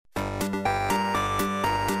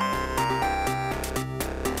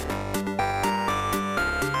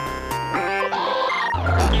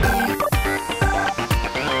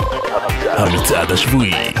המצעד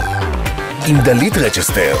השבועי עם דלית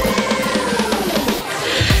רצ'שטר.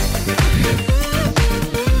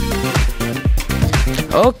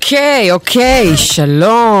 אוקיי,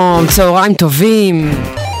 שלום, צהריים טובים,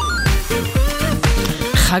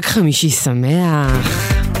 חג חמישי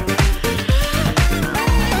שמח.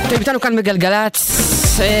 אתם איתנו כאן בגלגלץ,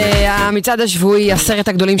 המצעד השבועי, הסרט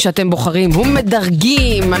הגדולים שאתם בוחרים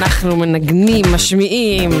ומדרגים, אנחנו מנגנים,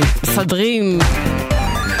 משמיעים, מסדרים.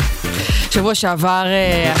 שבוע שעבר,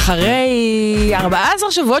 אחרי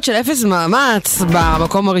 14 שבועות של אפס מאמץ,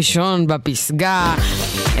 במקום הראשון בפסגה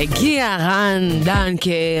הגיע רן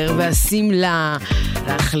דנקר והסמלה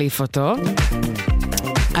להחליף אותו.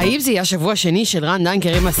 האם זה יהיה השבוע השני של רן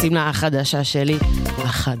דנקר עם הסמלה החדשה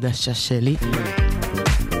שלי?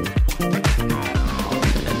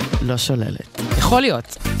 לא שוללת, יכול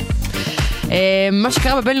להיות. מה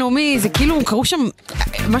שקרה בבינלאומי זה כאילו קראו שם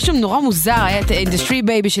משהו נורא מוזר, היה את אינדסטרי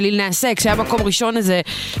בייבי של ליל נאס אקס, שהיה מקום ראשון איזה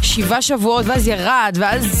 7 שבועות, ואז ירד,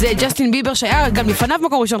 ואז ג'סטין ביבר שהיה גם לפניו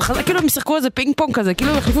מקום ראשון, כאילו הם שיחקו איזה פינג פונג כזה,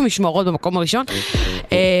 כאילו החליפו משמרות במקום הראשון.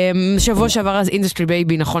 שבוע שעבר אז אינדסטרי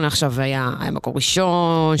בייבי, נכון עכשיו היה מקום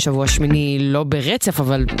ראשון, שבוע שמיני לא ברצף,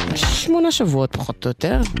 אבל 8 שבועות פחות או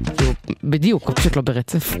יותר, בדיוק, פשוט לא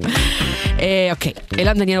ברצף. אוקיי,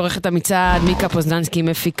 אלעד דניאל עורך את המצעד, מיקה פוזננסקי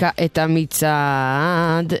מפיקה את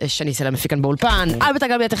המצעד, שני סלע מפיקן באולפן, אלבט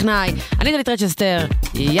הגלבי הטכנאי, אני דלית רצ'שטר,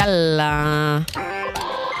 יאללה.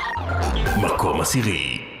 מקום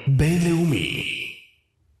עשירי, בינלאומי.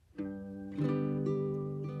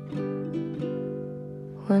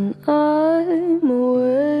 When I'm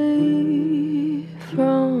away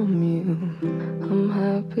from you, I'm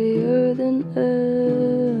happier than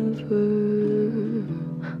ever.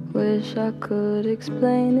 Wish I could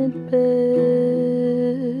explain it better.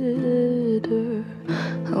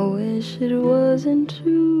 I wish it wasn't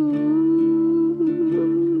true.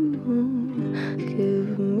 Give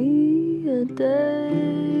me a day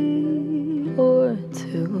or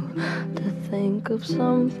two to think of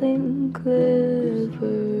something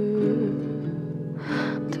clever,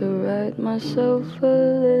 to write myself a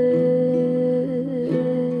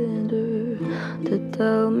letter, to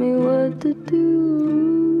tell me what to do.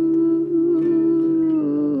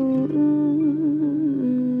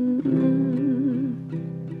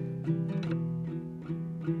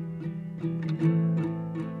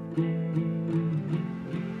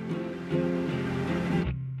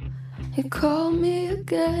 You call me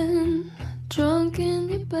again, drunk in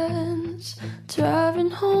your Benz,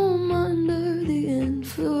 driving home under the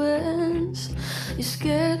influence. You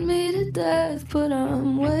scared me to death, but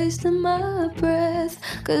I'm wasting my breath,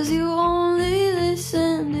 'cause you only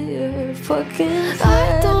listen to your fucking friends. I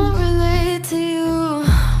don't relate to you,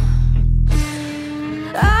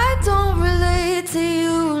 I don't relate to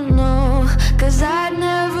you, no, 'cause I'd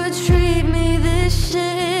never treat me this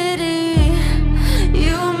shitty.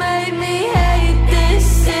 You made me hate this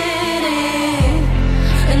city,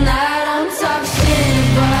 and I don't talk shit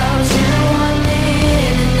about you on the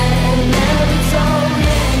internet. Never told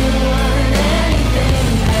anyone anything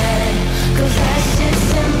bad, 'cause that shit's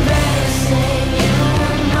embarrassing. You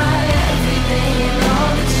were my everything, and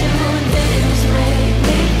all the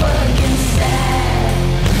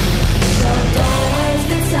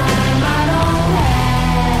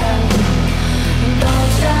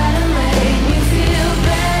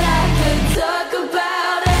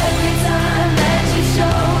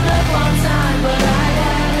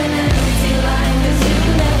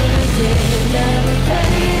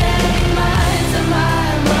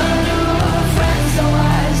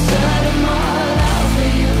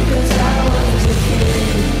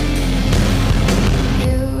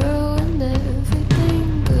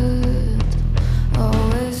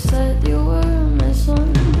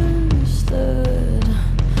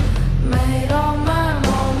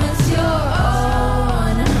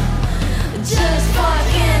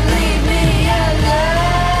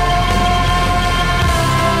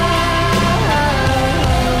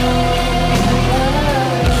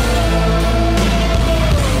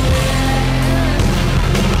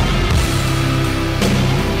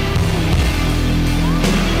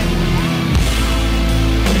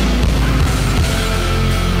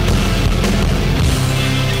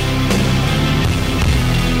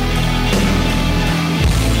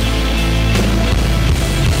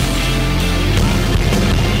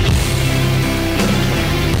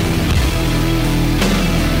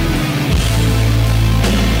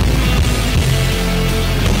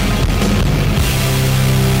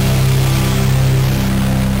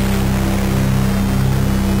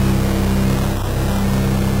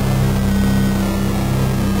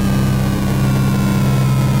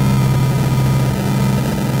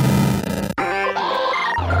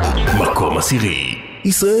עשירי,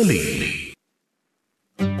 ישראלי.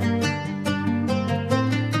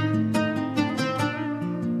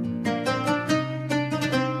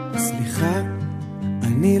 סליחה,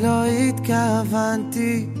 אני לא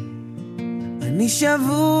התכוונתי, אני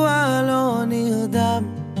שבוע לא נרדם,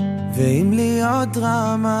 ואם להיות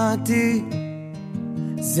דרמטי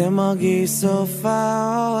זה מרגיש סוף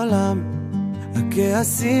העולם.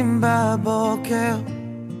 הכעסים בבוקר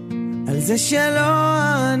על זה שלא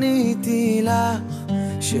עניתי לך,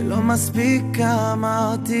 שלא מספיק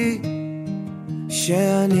אמרתי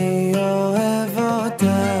שאני אוהב אותך.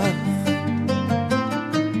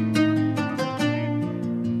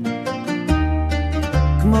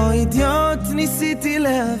 כמו אידיוט ניסיתי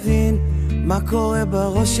להבין מה קורה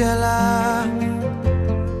בראש שלך.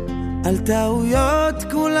 על טעויות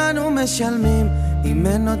כולנו משלמים, אם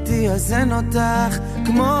אין אותי אז אין אותך.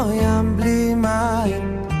 כמו ים בלי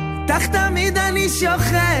מים, איתך תמיד אני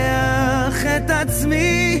שוכח את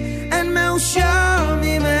עצמי. אין מאושר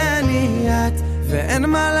ממני את, ואין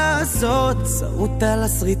מה לעשות, שרוט על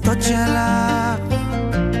השריטות שלך.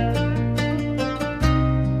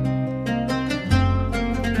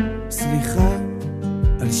 סליחה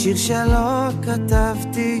על שיר שלא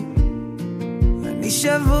כתבתי, אני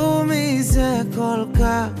שבור מזה כל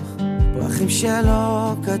כך. פרחים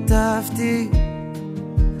שלא כתבתי,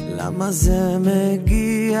 למה זה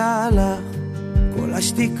מגיע לך? כל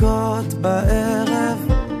השתיקות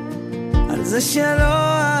בערב על זה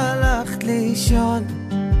שלא הלכת לישון.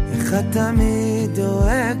 איך את תמיד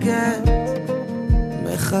דואגת,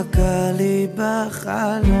 מחכה לי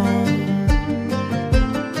בחלום.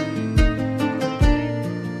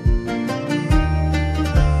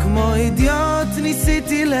 כמו אידיוט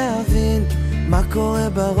ניסיתי להבין מה קורה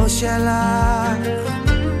בראש שלך.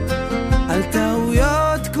 על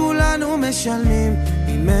טעויות כולנו משלמים,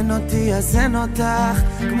 אם אין אותי אז אין אותך.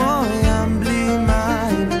 כמו ים בלי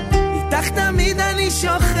מים, איתך תמיד אני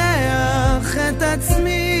שוכח את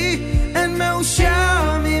עצמי. אין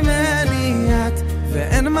מאושר ממני את,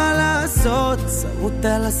 ואין מה לעשות, שרוט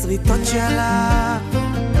על השריטות שלך.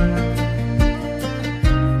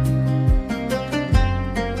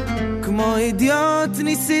 כמו אידיוט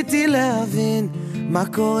ניסיתי להבין מה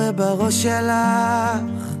קורה בראש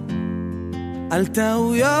שלך. על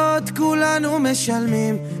טעויות כולנו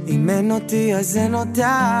משלמים, אם אין אותי אז אין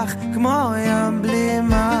אותך. כמו ים בלי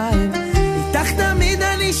מים, איתך תמיד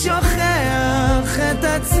אני שוכח את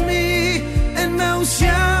עצמי. אין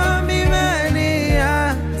מאושר ממני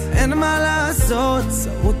את, אין מה לעשות,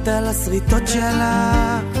 שרוט על השריטות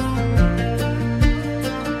שלך.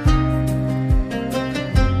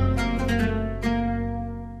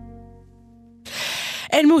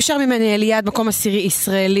 אין מאושר ממני אליעד, מקום עשירי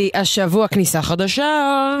ישראלי, השבוע כניסה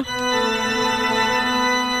חדשה.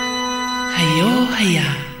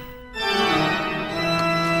 היה.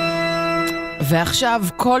 ועכשיו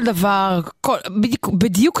כל דבר,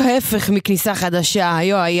 בדיוק ההפך מכניסה חדשה.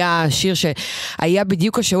 היה שיר שהיה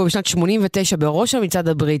בדיוק השבוע בשנת 89 בראש המצעד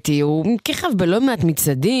הבריטי, הוא כיכב בלא מעט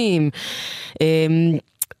מצעדים.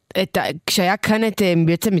 כשהיה כאן את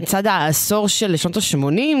בעצם מצד העשור של שנות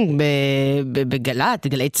ה-80 בגלת,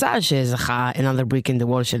 גלי צהל, שזכה Another Brick in the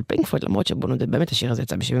Wall של פינק פלויד, למרות שבוא נודה, באמת השיר הזה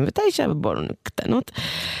יצא ב-79, ובואו קטנות.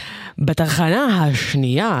 בתחנה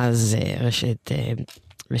השנייה, אז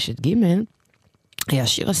רשת ג' היה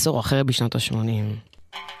שיר עשור אחר בשנות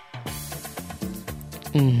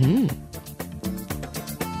ה-80.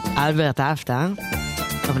 אלברט, אהבת?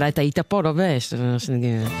 אבל היית פה, לא באש,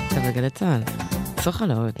 אתה בגלי צהל. צריך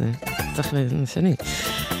עליו את זה, צריך לשני.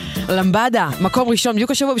 למבדה, מקום ראשון,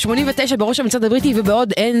 בדיוק השבוע ב-89 בראש המצעד הבריטי,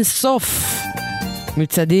 ובעוד אין סוף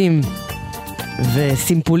מצעדים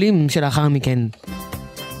וסימפולים שלאחר מכן.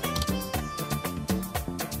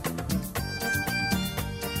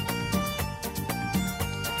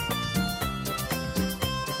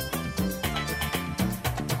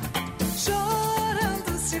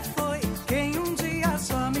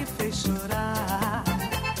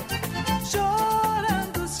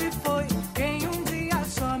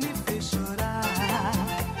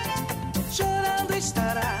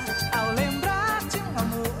 Estará ao lembrar de um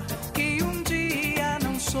amor que um dia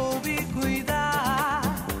não soube cuidar.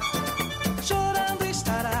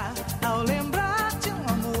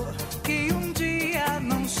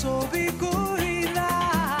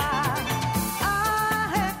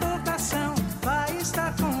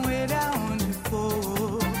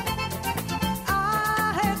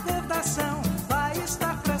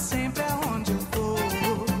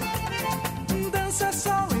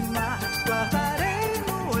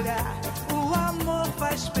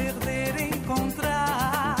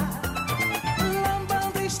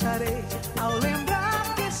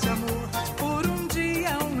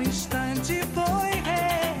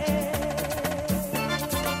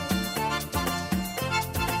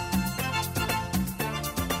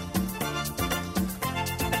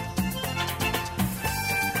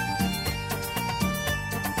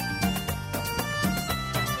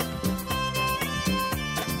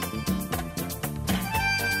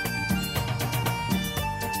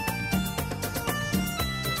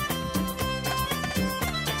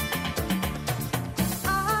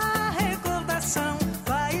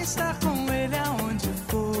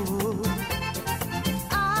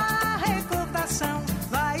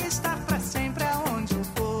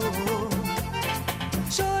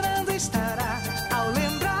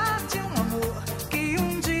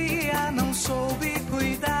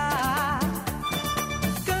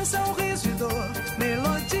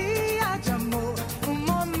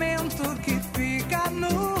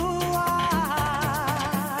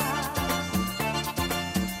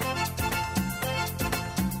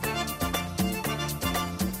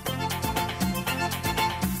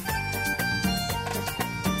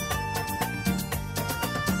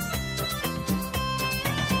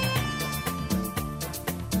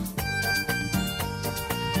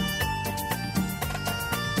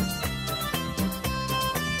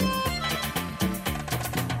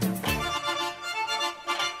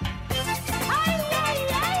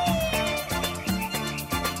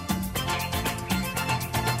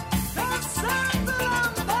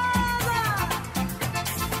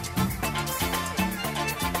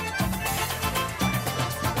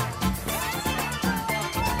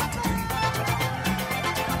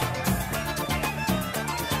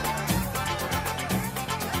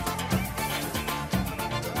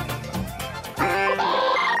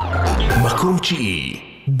 מקום 9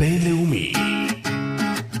 בינלאומי.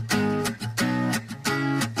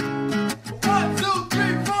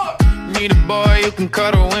 Need a boy you can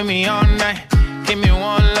cuddle with me all night. Give me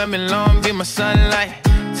one, let me long, be my sunlight.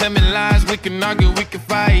 Tell me lies, we can argue, we can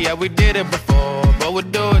fight. Yeah, we did it before, but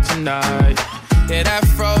we'll do it tonight. Yeah, that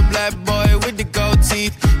fro black boy with the gold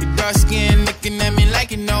teeth. Your dark skin looking at me like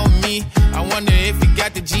you know me. I wonder if you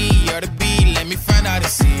got the G or the B. Let me find out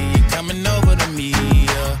and see you coming over to me.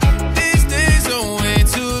 Yeah. These days are way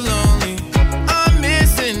too lonely. I'm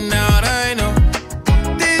missing out, I know.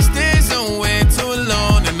 These days are way too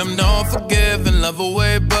long, and I'm not forgiving, love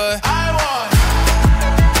away, but I want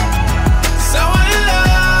someone to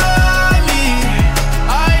love me.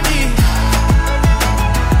 I need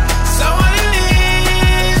someone who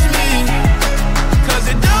needs me, 'cause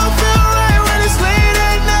it don't feel right when it's late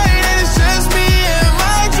at night and it's just me and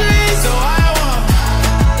my dreams. So I want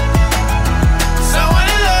someone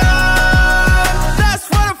to love. That's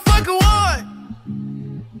what I fucking want.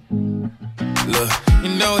 Look,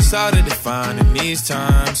 you know it's hard to define in these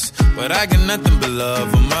times, but I got nothing but love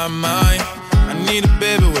on my mind. I need a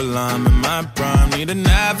baby while I'm in my prime. Need an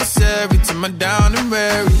adversary to my down and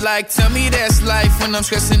weary. Like, tell me that's life when I'm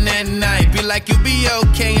stressing at night. Be like, you'll be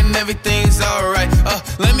okay and everything's alright.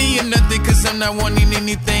 Let me in nothing, 'cause I'm not wanting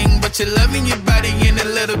anything but your love in your body and a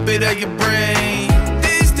little bit of your brain.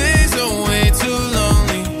 These days are way too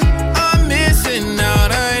lonely. I'm missing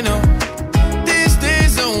out, I know. These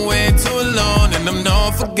days are way too long, and I'm not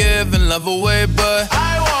forgiving, love away, but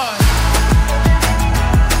I want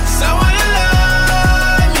someone to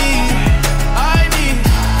love me. I need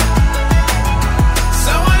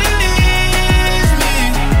someone who needs me,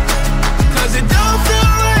 'cause it don't feel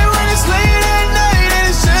right when it's late at night and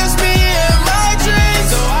it's just me and my dreams.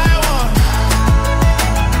 So I want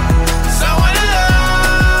someone to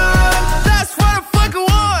love. That's what I fucking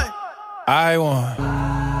want. I want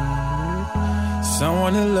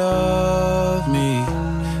someone to love me.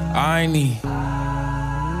 I need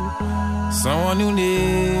someone who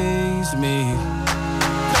needs me,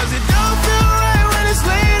 'cause it don't feel right when it's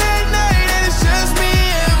late at night and it's just me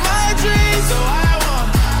and my dreams. So I want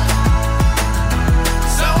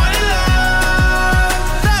someone to love.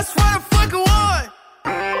 That's what I fucking want.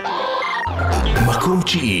 מקום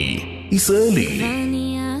 9 ישראלי.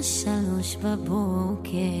 ונהיה 3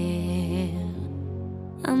 בבוקר,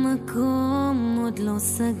 המקום עוד לא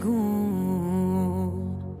סגור,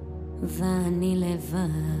 ואני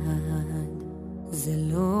לבד, זה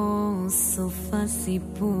לא סוף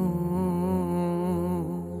הסיפור.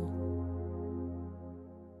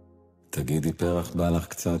 תגידי פרח, בא לך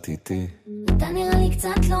קצת איתי? אתה נראה לי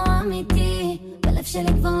קצת לא אמיתי, בלב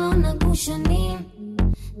שלי כבר לא נגעו שנים.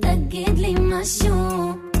 תגיד לי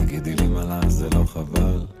משהו, תגידי לי מה לך, זה לא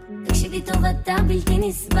חבל? תקשיבי טוב, אתה בלתי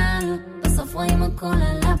נסבל, בסוף רואים הכל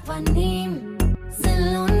על הפנים, זה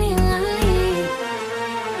לא נראה לי.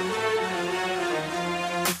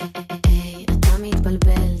 אתה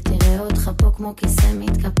מתבלבל, תראה אותך פה כמו כיסא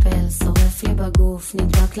מתקפל, שורף לי בגוף,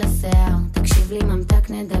 נדבק לשיער, תקשיב לי ממתק,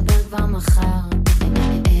 נדבר כבר מחר.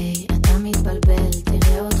 אתה מתבלבל,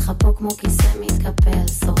 תראה אותך פה כמו כיסא מתקפל,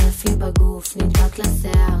 שורף לי בגוף, נדבק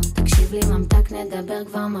לשיער, תקשיב לי ממתק, נדבר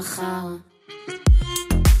כבר מחר.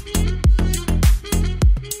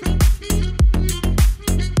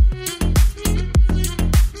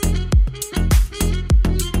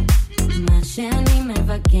 שאני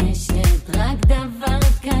מבקשת רק דבר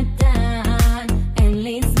קטן, אין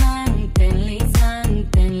לי זמן, תן לי זמן,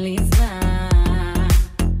 תן לי זמן.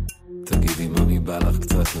 תגידי ממי בא לך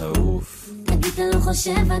קצת לעוף? תגיד אתה לא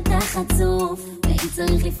חושב אתה חצוף, ואם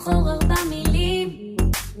צריך לבחור 4 מילים,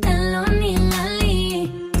 אתה לא נראה לי.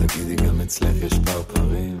 תגידי גם אצלך יש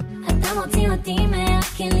פרפרים, אתה מוציא אותי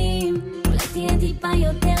מהכלים, אולי תהיה טיפה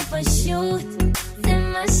יותר פשוט, זה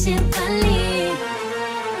מה שבא לי.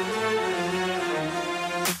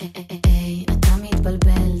 אתה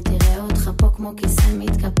מתבלבל, תראה אותך פה כמו כיסא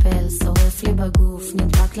מתקפל, שורף לי בגוף,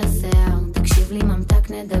 נדבק לשיער, תקשיב לי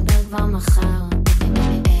ממתק, נדבר כבר מחר.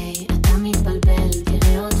 אתה מתבלבל,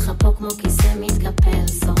 תראה אותך פה כמו כיסא מתקפל,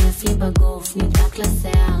 שורף לי בגוף, נדבק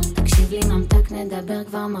לשיער, תקשיב לי ממתק, נדבר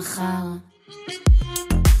כבר מחר.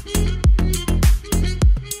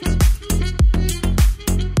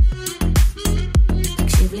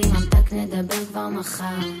 תקשיב לי ממתק, נדבר כבר מחר.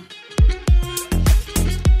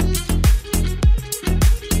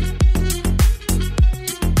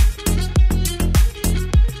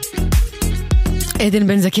 עדן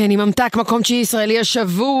בן זקן עם ממתק, מקום 9 ישראלי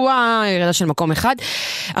השבוע, ירידה של מקום 1.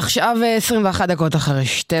 עכשיו 21 דקות אחרי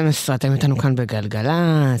 12, אתם איתנו כאן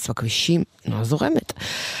בגלגלצ, בכבישים, נועה זורמת.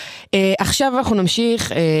 עכשיו אנחנו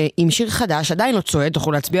נמשיך עם שיר חדש, עדיין לא צועד,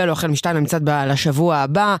 תוכלו להצביע לו החל משתיים המצעד לשבוע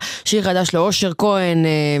הבא, שיר חדש לאושר כהן,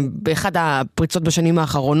 באחד הפריצות בשנים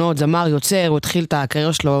האחרונות, זמר יוצר, הוא התחיל את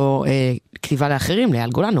הקריירה שלו כתיבה לאחרים, לאייל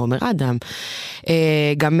גולן, עומר אדם,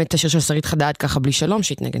 גם את השיר של שרית חדד, ככה בלי שלום,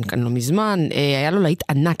 שהתנגן כאן לא מזמן, היה לו להיט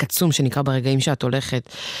ענק עצום שנקרא ברגעים שאת הולכת.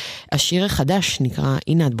 השיר החדש נקרא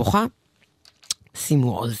הנה את בוכה,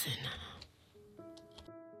 שימו אוזן.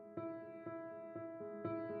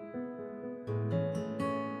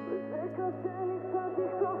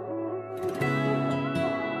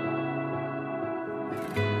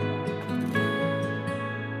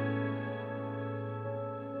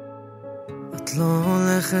 את לא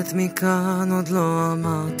הולכת מכאן, עוד לא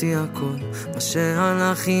אמרתי הכל, מה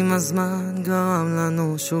שהלך עם הזמן גרם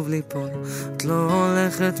לנו שוב ליפול. את לא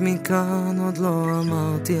הולכת מכאן, עוד לא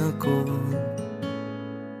אמרתי הכל.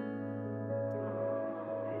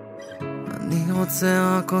 אני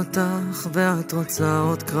רוצה רק אותך ואת רוצה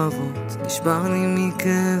עוד קרבות, נשבר לי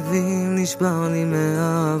מכאבים, נשבר לי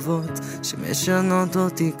מאהבות שמשנות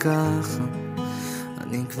אותי ככה,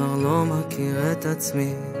 אני כבר לא מכיר את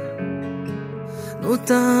עצמי. נו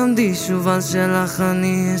תעמדי שוב על שלך,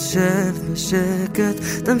 אני אשב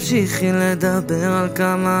בשקט, תמשיכי לדבר על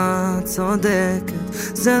כמה את צודקת,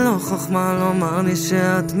 זה לא חוכמה לומר לי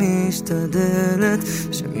שאת משתדלת,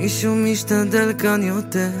 שמישהו משתדל כאן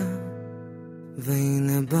יותר,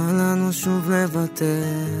 והנה בא לנו שוב לוותר.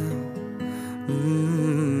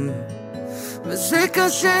 וזה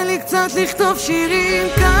קשה לי קצת לכתוב שירים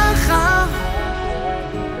ככה,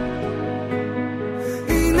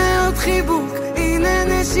 הנה עוד חיבוק, הנה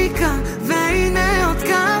נשיקה, והנה עוד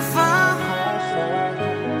כפה,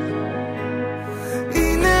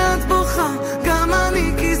 הנה את בוכה, גם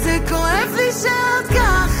אני, כי זה כואב לי שאת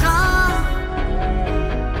ככה.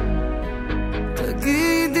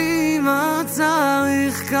 תגידי מה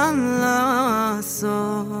צריך כאן לעשות,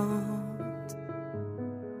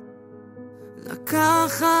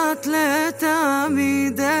 לקחת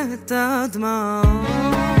לתמיד את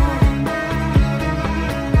הדמעות.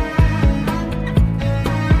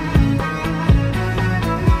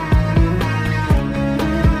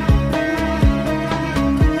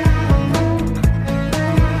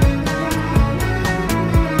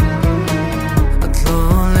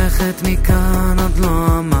 מכאן עוד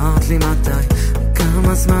לא אמרת לי מתי,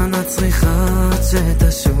 כמה זמן את צריכה עד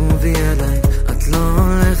שתשובי אליי, את לא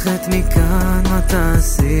הולכת מכאן, מה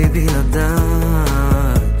תעשי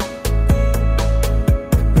בלעדיי?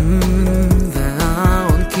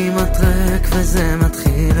 והארון כמעט ריק וזה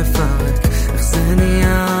מתחיל לפרק, איך זה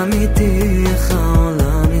נהיה אמיתי, איך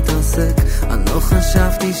העולם מתרסק, אני לא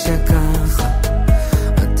חשבתי שככה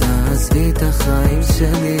את תעזבי את החיים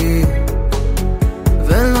שלי,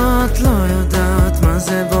 ולא את לא יודעת מה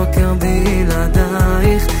זה בוקר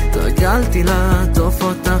בלעדייך, תרגלתי לעטוף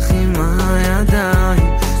אותך עם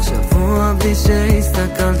הידיים, שבוע בלי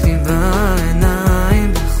שהסתכלתי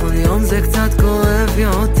בעיניים, בכל יום זה קצת כואב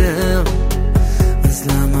יותר, אז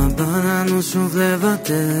למה בא לנו שוב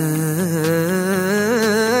לוותר?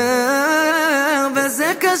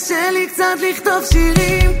 וזה קשה לי קצת לכתוב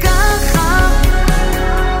שירים ככה,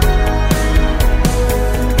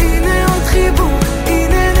 הנה עוד חיבור,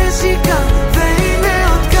 נשיקה, והנה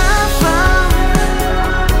עוד כפה,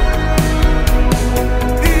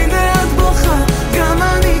 הנה את בוכה, גם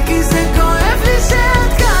אני, כי זה כואב לי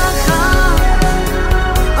שאת ככה.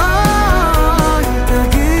 אוי,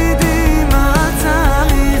 תגידי מה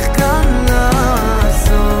צריך כאן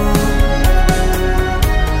לעשות,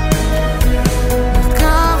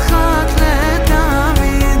 לקחת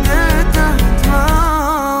לתמיד את הדמעות.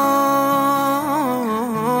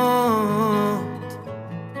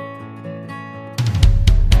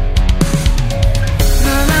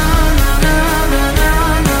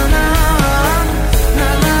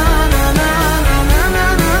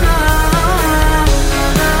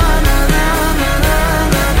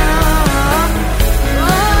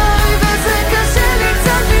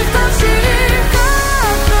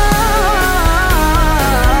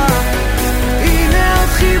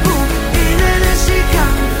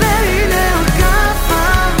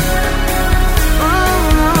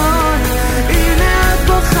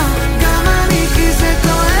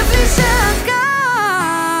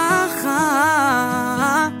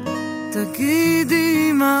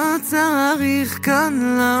 תגידי מה צריך כאן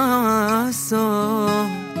לעשות,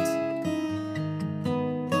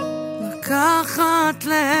 לקחת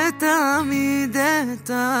לתמיד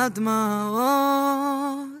את הדמעות.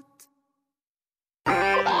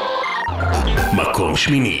 מקום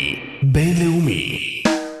שמיני בינלאומי.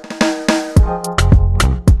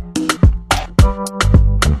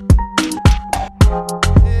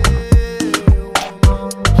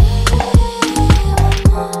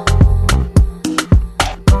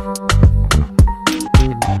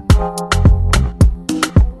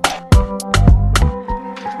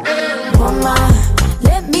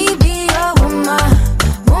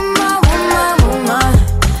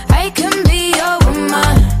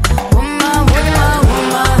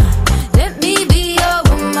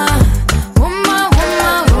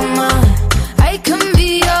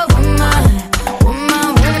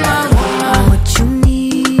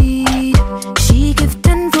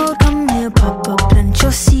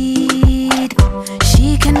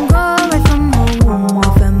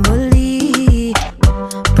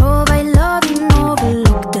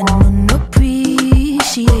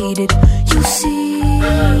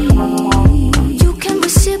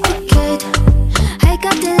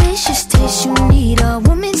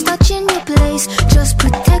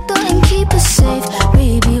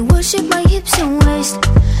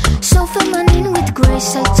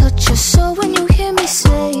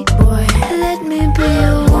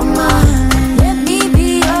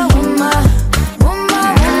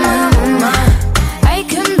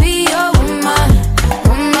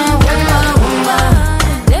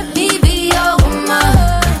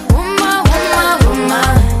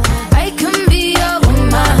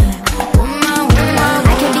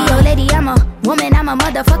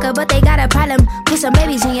 some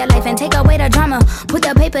babies in your life and take away the drama. Put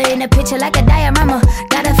the paper in the picture like a diorama.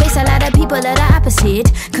 Gotta face a lot of people that are opposite,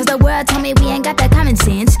 cause the world told me we ain't got that common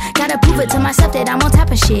sense. Gotta prove it to myself that I'm on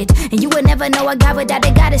top of shit. And you would never know a guy without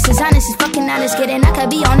a goddess is honest, is fucking honest. Kidding, I could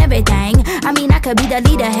be on everything. I mean, I could be the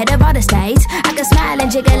leader, head of all the states. I could smile and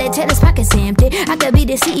jiggle it till his pockets empty. I could be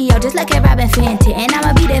the CEO just like a Robin Fenty. And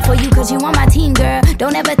I'ma be there for you cause you on my team, girl.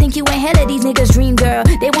 Don't ever think you ain't hell of these niggas' dream, girl.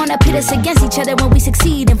 They wanna pit us against each other when we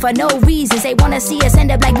succeed, and for no reasons. They wanna see us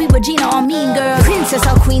end up like we Regina or Mean Girl. Princess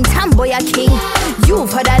or queen, tomboy or king.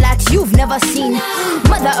 You've heard a lot you've never seen.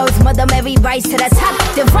 Mother Earth, Mother Mary, rise to the top.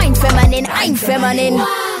 Divine feminine, I'm feminine.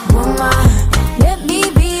 Woman, let me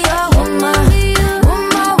be your woman.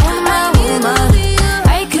 Woman, woman, woman.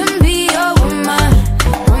 I can be your woman.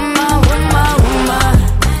 Woman, woman, woman.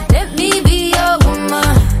 Let me be your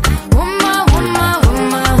woman. Woman, woman,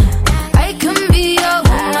 woman. I can be your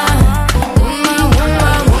woman. Woman,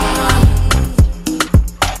 woman, woman.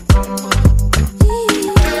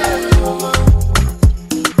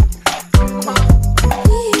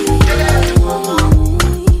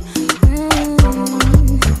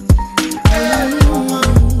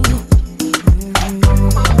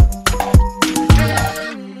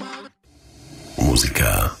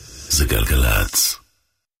 מוזיקה זה גלגלצ.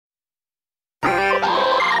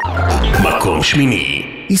 מקום שמיני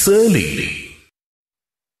ישראלי.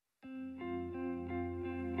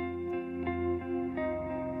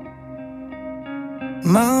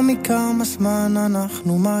 מה מכמה זמן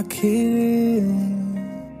אנחנו מכירים,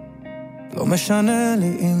 לא משנה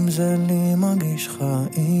לי אם זה לי מרגיש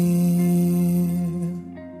חיים.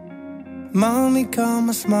 מה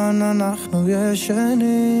מכמה זמן אנחנו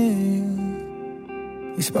ישנים,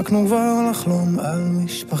 הספקנו כבר לחלום על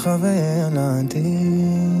משפחה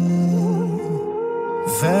וילדים.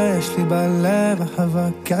 ויש לי בלב אהבה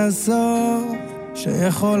כזו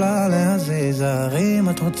שיכולה להזיז הרים.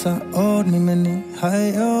 את רוצה עוד ממני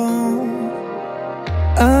היום?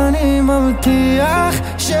 אני מבטיח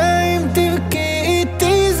שאם תבכי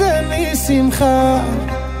איתי זה משמחה.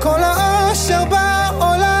 כל האושר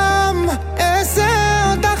בעולם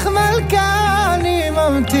אעשה אותך מלכה. אני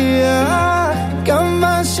מבטיח גם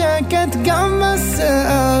בשקט גם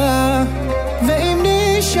בסערה, ואם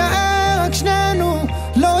נשאר רק שנינו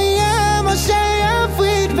לא יהיה מה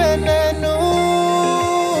שיפריד בינינו.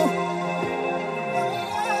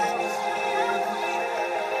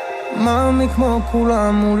 מאמי כמו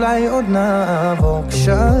כולם אולי עוד נעבור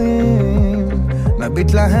קשיים,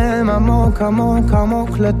 נביט להם עמוק עמוק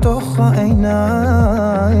עמוק לתוך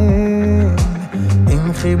העיניים.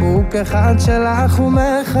 עם חיבוק אחד שלך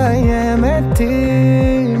ומחיי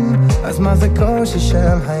מתים, אז מה זה קושי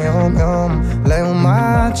של היום יום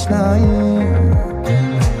לעומת שניים?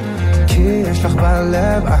 כי יש לך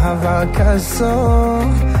בלב אהבה כזו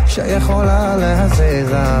שיכולה להזיז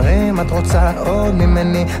הרים. את רוצה עוד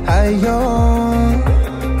ממני היום?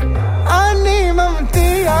 אני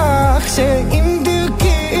מבטיח שאם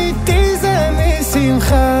תבכי איתי זה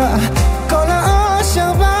משמחה. כל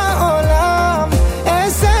האושר בעולם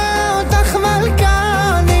אעשה אותך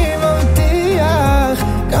מלכה. אני מבטיח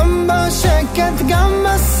גם בשקט גם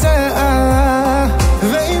בסערה,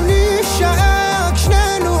 ואם נשאר רק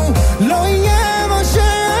שנינו לא יהיה מה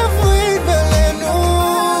שיפריד בינינו.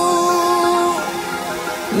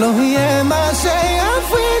 לא יהיה מה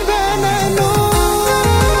שיפריד בינינו.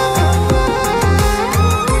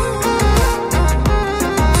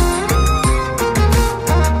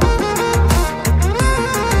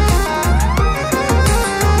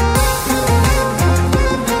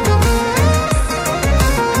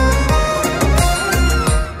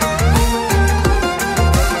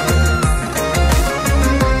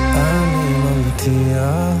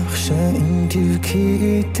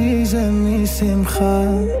 איתי זה משמחה.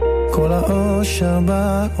 כל האושר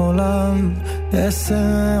בעולם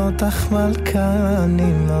אעשה אותך מלכה.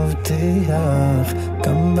 אני מבטיח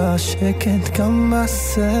גם בשקט גם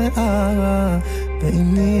בסערה,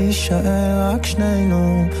 ואם נשאר רק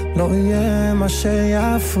שנינו לא יהיה מה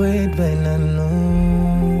שיפריד בינינו.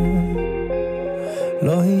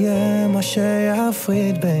 לא יהיה מה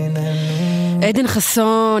שיפריד בינינו. עדן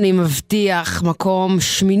חסון, אני מבטיח, מקום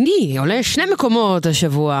שמיני, עולה 2 מקומות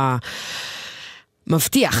השבוע.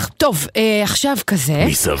 מבטיח. טוב, עכשיו כזה.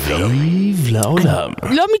 מסביב לעולם.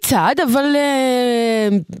 לא מצעד, אבל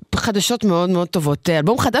חדשות מאוד מאוד טובות.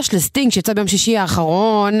 אלבום חדש לסטינג שיצא ביום שישי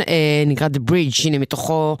האחרון, נקרא The Bridge, הנה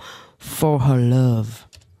מתוכו For Her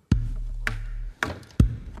Love.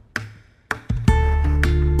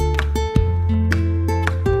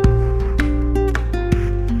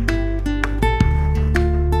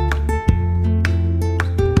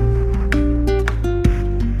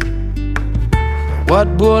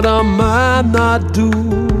 would a man not do?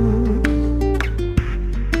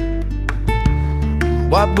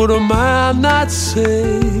 What would a man not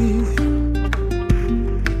say?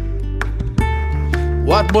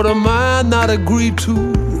 What would a man not agree to?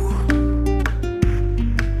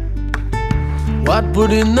 What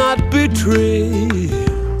would he not betray?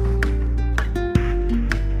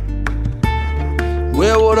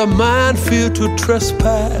 Where would a man fear to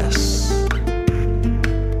trespass?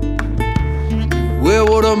 Where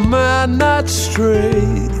would a man not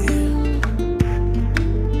stray?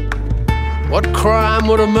 What crime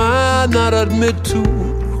would a man not admit to?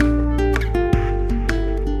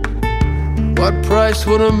 What price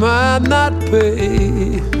would a man not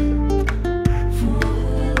pay?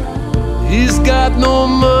 He's got no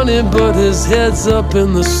money, but his head's up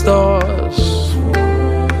in the stars.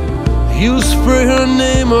 You spray her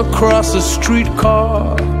name across a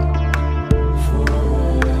streetcar.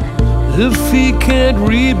 If he can't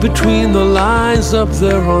read between the lines up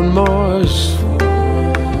there on Mars,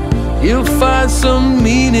 he'll find some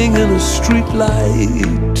meaning in a street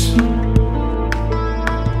light.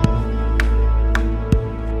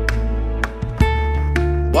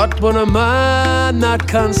 What would a man not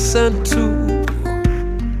consent to?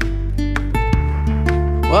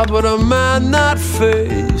 What would a man not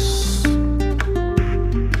face?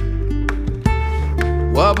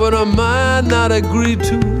 What would a man not agree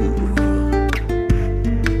to?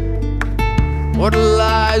 What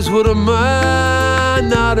lies would a man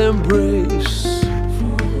not embrace?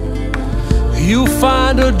 You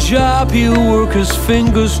find a job, he'll work his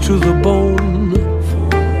fingers to the bone.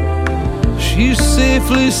 She's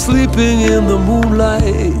safely sleeping in the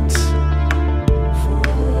moonlight.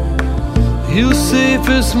 He'll save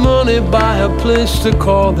his money, buy a place to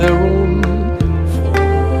call their own,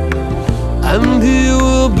 and he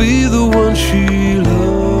will be the one she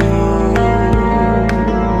loves.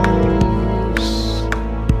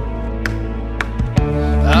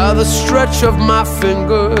 By the stretch of my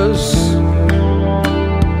fingers,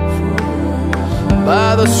 by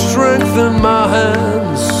the strength in my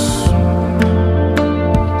hands,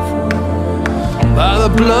 by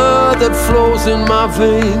the blood that flows in my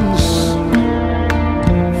veins,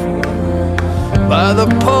 by the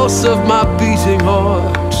pulse of my beating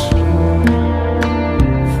heart,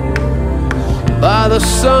 by the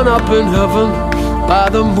sun up in heaven, by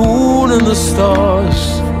the moon and the stars,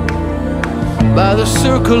 by the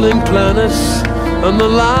circling planets and the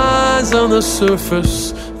lines on the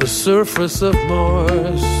surface of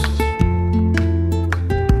Mars.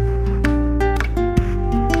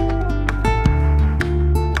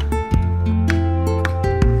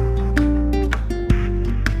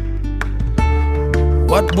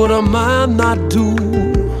 What would a man not do?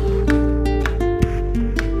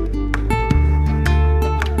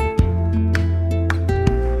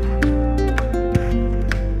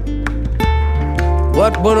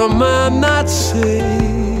 What would a man not say?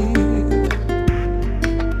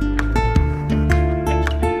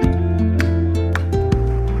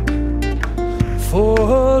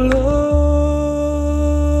 For love.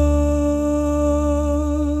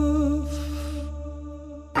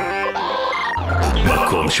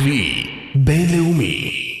 מקום שביעי בינלאומי.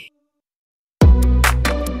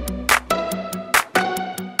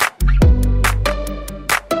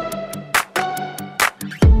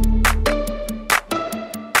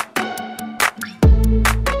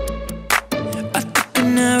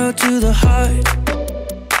 To the heart,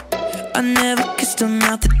 I never kissed a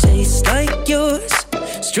mouth that tastes like yours.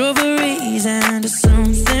 Strawberries and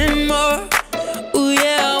something more. Ooh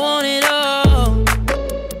yeah, I want it all.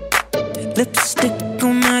 Lipstick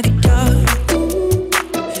on my guitar,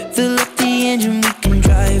 fill up the engine, we can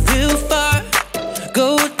drive real far. Go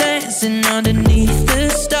dancing underneath the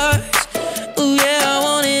stars. Ooh yeah, I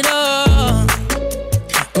want it all.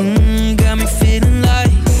 Got me feeling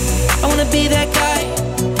like I wanna be that guy.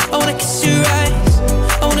 I wanna kiss your eyes,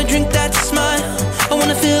 I wanna drink that smile, I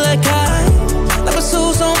wanna feel like my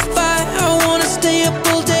soul's on fire. I wanna stay up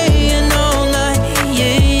all day and all night.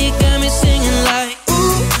 Yeah, you got me singing like,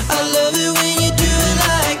 ooh, I love it when you do it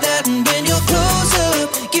like that. And when you're close up,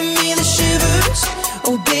 give me the shivers.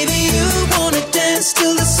 Oh baby, you wanna dance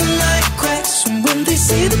till the sunlight cracks. And when they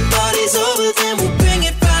say the party's over, then we'll bring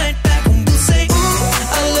it right back. And we'll say, ooh,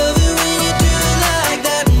 I love it when you do it like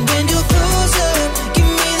that. And when you're close up, give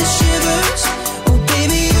me the shivers. Oh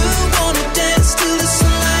baby, you wanna dance till the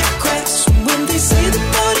sunlight cracks. And when they say the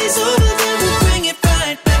party's over, then we'll bring it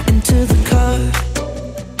right back. Into the car,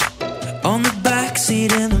 on the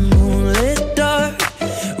backseat in the moonlit dark.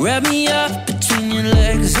 Wrap me up between your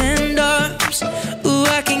legs and arms. Ooh,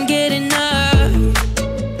 I can get enough.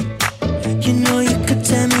 You know you could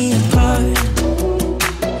tell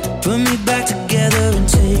and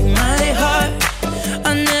take my heart.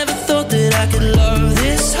 I never thought that I could love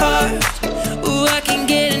this hard. Ooh, I can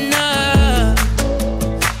get enough.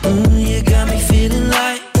 Ooh, you got me feeling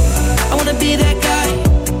like I wanna be that guy.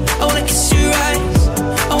 I wanna kiss your eyes.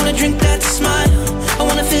 I wanna drink that smile. I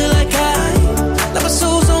wanna feel like like my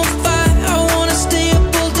soul's on fire. I wanna stay up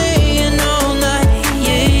all day and all night.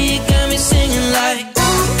 Yeah, you got me singing like,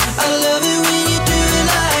 ooh, I love it when you do it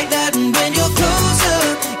like that. And when you're closer,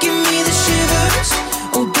 give me the shivers.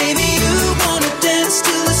 Oh baby, you wanna dance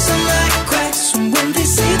till the sunlight cracks. And when they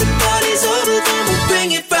say the party's over, then we'll bring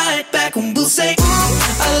it right back. And we'll say, ooh,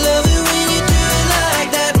 I love it when you do it like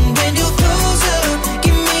that. And when you're closer,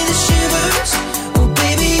 give me the shivers. Oh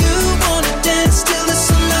baby, you wanna dance till the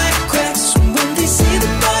sunlight cracks. And when they say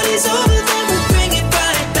the party's over, then we'll bring it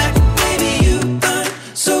right back. Baby, you burn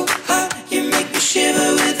so hot, you make me shiver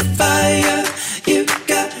with the fire. You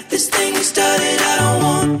got this thing we started, I don't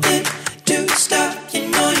want it to stop. You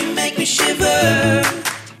know you make me shiver.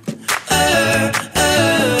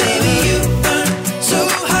 Baby, you burn so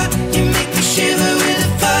hot, you make me shiver with the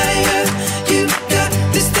fire. You got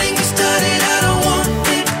this thing we started, I don't want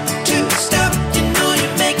it to stop. You know you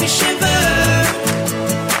make me shiver.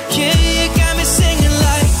 Yeah, you got me singing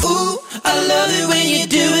like, ooh, I love it when you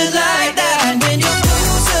do it like that. And when you're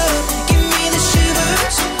closer, give me the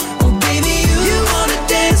shivers. Oh baby, you wanna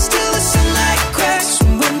dance till the sunlight cracks.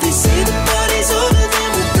 And when they say the party's over, then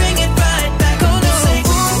we'll bring it right back. Oh no, say,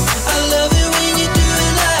 ooh, I love it when you do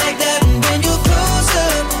it like that. And when you're closer,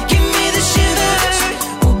 give me the shivers.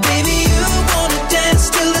 Oh baby, you wanna dance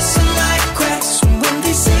till the sunlight cracks. And when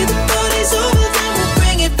they say the party's over, then we'll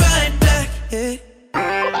bring it right back. Yeah.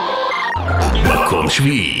 מקום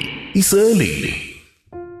שביעי, ישראלי.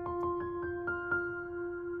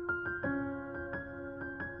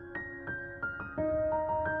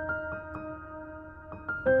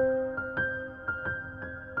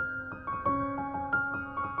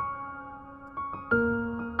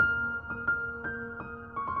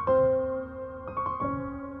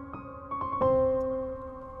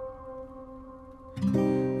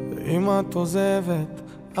 אם את עוזבת,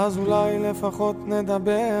 אז אולי לפחות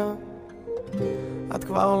נדבר. את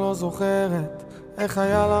כבר לא זוכרת איך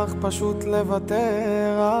היה לך פשוט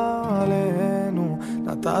לוותר עלינו.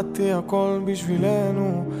 נתתי הכל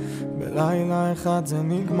בשבילנו, בלילה אחד זה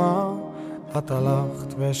נגמר. את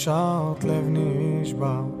הלכת ושרת לב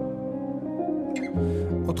נשבר.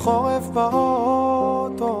 עוד חורף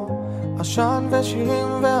באוטו, עשן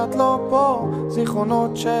ושירים ואת לא פה.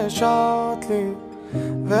 זיכרונות שהשארת לי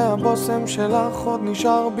והבוסם שלך עוד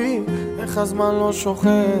נשאר בי. איך הזמן לא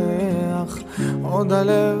שוכח, עוד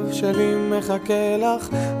הלב שלי מחכה לך.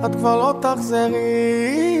 את כבר לא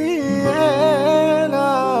תחזרי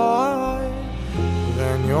אליי.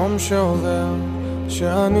 ואין יום שעובר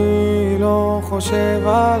שאני לא חושב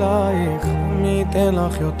עלייך. מי ייתן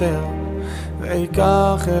לך יותר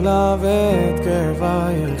ויקח אליו את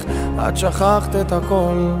כאבייך. את שכחת את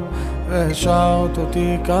הכל והשארת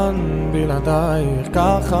אותי כאן בלעדייך,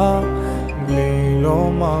 ככה בלי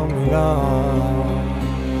לומר מילה.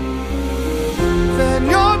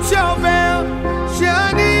 ואין יום שעובר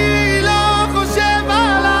שאני לא חושב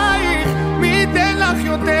עלייך. מי ייתן לך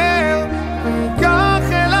יותר ויקח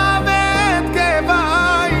אליו את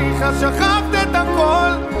כאבייך. אז שכחת את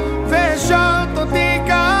הכל והשארת אותי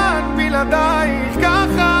כאן בלעדייך,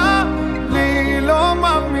 ככה בלי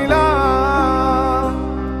לומר מילה.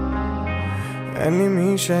 אין לי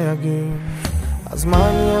מי שיגיד,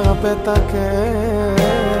 הזמן ירפא את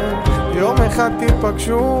הכאב. יום אחד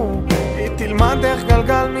תיפגשו, היא תלמד איך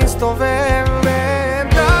גלגל מסתובב.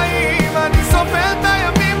 בינתיים אני סופר את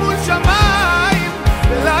הימים מול שמיים.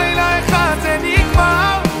 בלילה אחד זה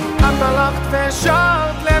נגמר. את הלכת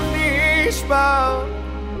ושרת לב נשבר.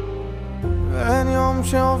 אין יום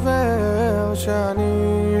שעובר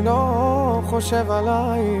שאני לא חושב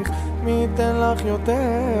עלייך. מי ייתן לך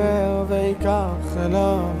יותר ויקח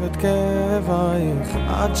אליו את כאבייך.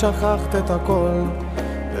 את שכחת את הכל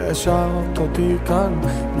והשארת אותי כאן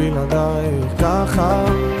בלעדייך, ככה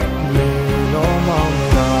בלי לומר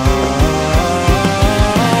מילה.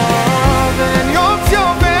 ואין יום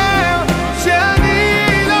שעובר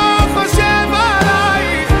שאני לא חושב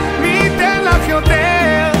עלייך. מי ייתן לך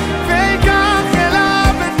יותר ויקח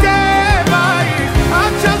אליו את כאבייך.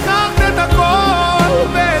 את שכחת את הכל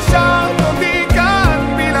והשארת אותי כאן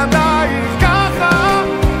בלעדייך, ככה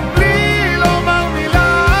בלי לומר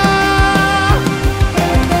מילה.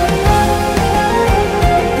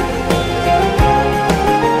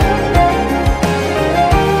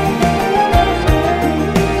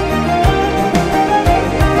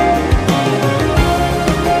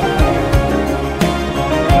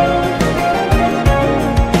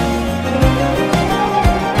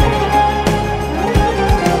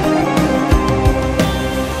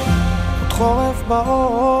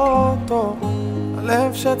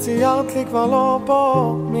 לי כבר לא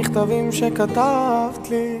פה, מכתבים שכתבת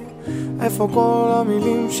לי, איפה כל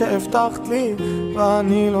המילים שהבטחת לי,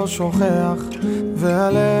 ואני לא שוכח,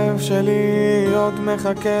 והלב שלי עוד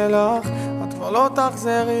מחכה לך, את כבר לא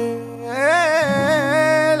תחזרי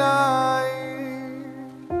אליי.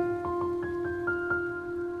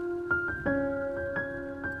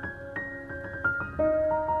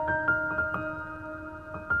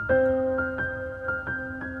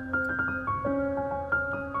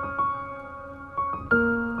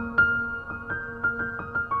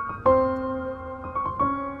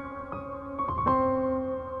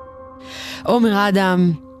 עומר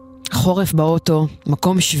אדם, חורף באוטו,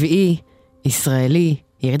 מקום שביעי, ישראלי,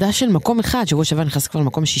 ירידה של מקום אחד, שבוע שעבר נכנס כבר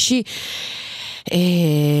למקום שישי.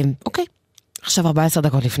 אוקיי, עכשיו 14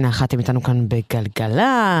 דקות לפני אחת, הם איתנו כאן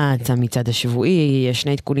בגלגלת, המצעד השבועי, יש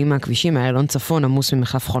שני עדכונים מהכבישים, איילון צפון עמוס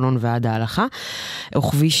ממחלף חולון ועד ההלכה,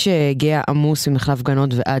 וכביש גאה עמוס ממחלף גנות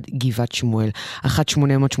ועד גבעת שמואל. 1-800-891-8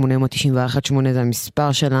 זה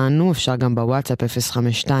המספר שלנו, אפשר גם בוואטסאפ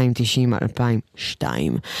 052-90-2002.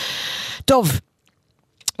 טוב,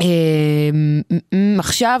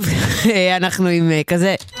 עכשיו אנחנו עם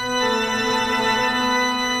כזה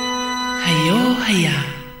היה.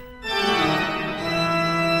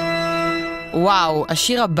 וואו,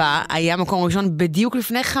 השיר הבא היה מקום ראשון בדיוק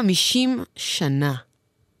לפני 50 שנה.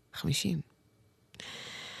 50.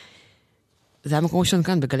 זה היה מקום ראשון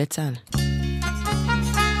כאן בגלי צהל.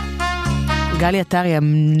 גלי עטרי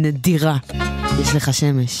הנדירה, יש לך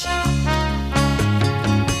שמש.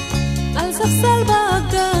 על ספסל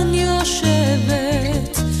בגן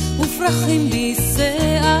יושבת ופרחים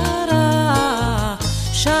בשערה,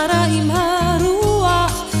 שרה עם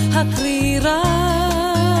הרוח הקרירה,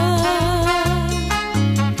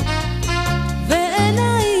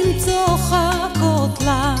 ועיניים צוחקות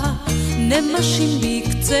לה, נמשים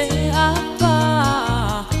בקצה אפה,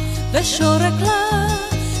 ושורק לה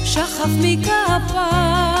שחף מכפה.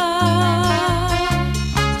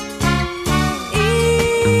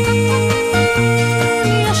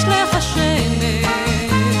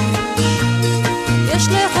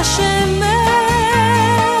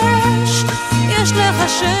 יש לך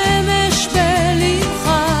שמש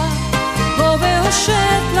בלבך, בוא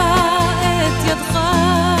והושט לה את ידך.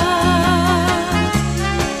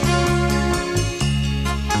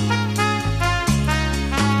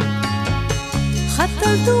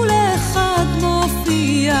 חתלתול אחד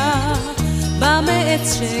מופיע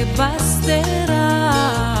במעץ שבסתרה,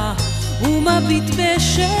 ומביט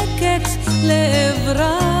בשקט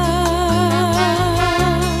לעברה.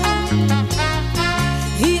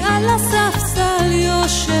 על הספסל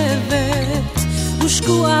יושבת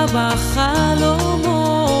ושקועה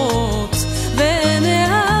בחלומות,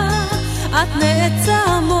 ועיניה את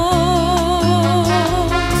נעצמות.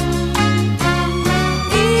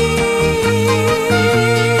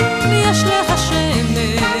 אם יש לך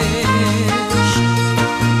שמש,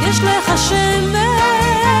 יש לך שמש,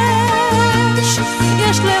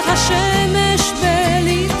 יש לך שמש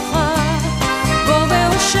בלבך, בוא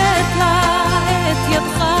והושט לה את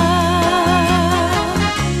ידך.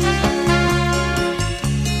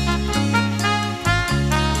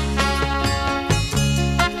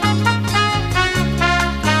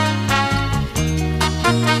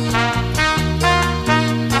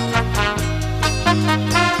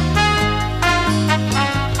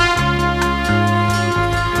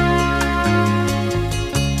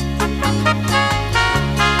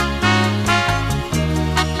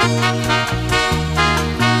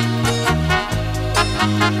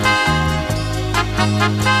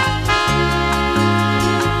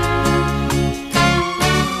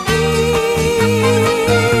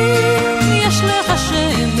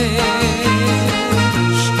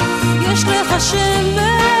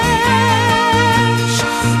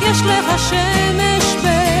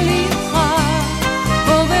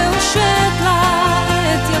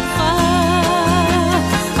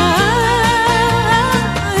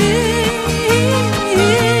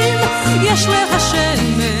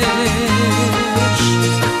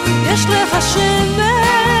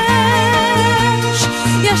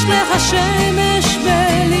 יש לך שמש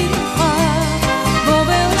בלבך, בוא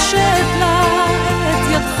והושט לה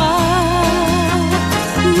את ידך.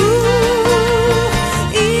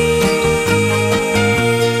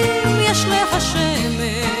 אם יש לך שמש,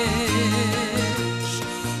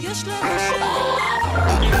 יש לך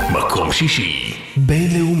שמש. מקום שישי,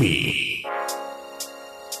 בינלאומי.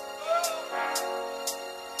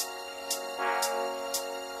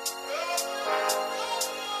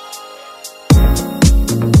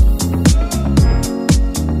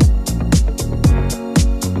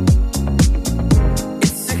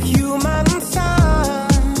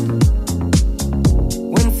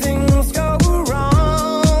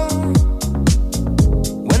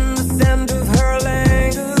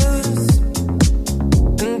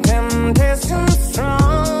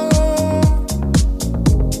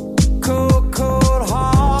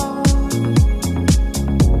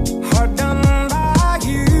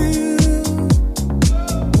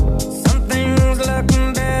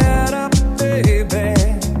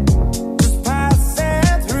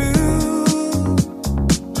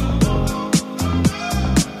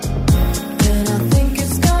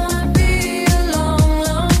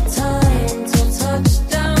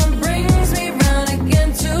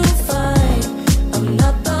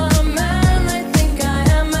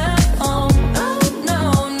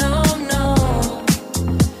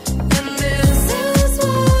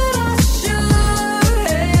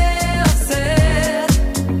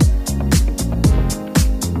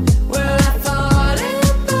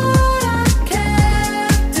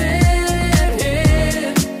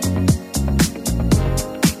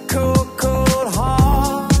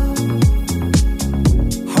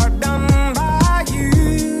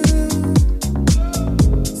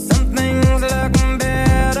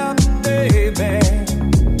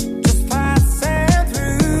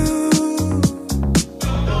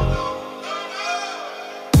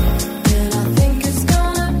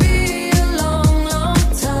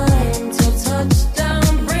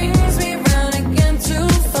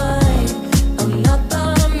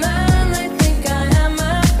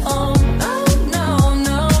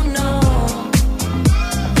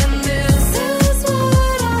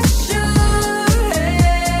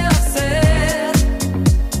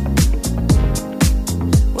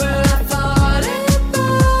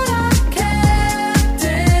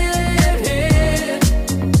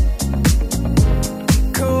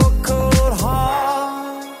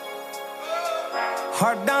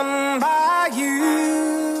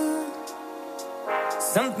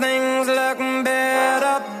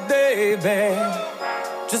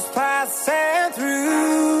 just passing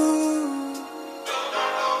through.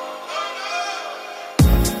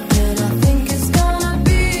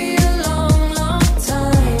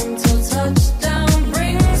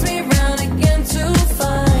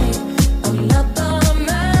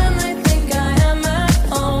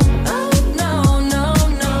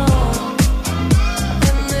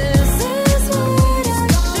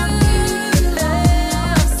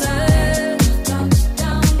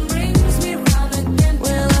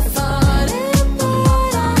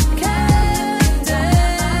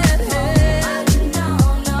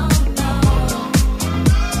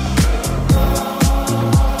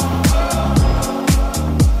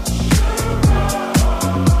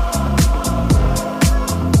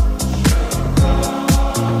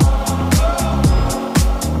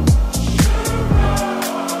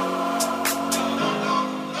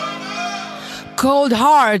 Cold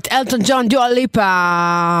Heart, אלטון ג'ון, דואה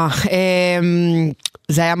ליפה.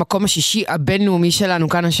 זה היה המקום השישי הבינלאומי שלנו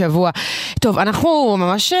כאן השבוע. טוב, אנחנו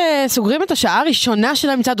ממש סוגרים את השעה הראשונה של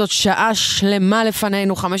המצעד, עוד שעה שלמה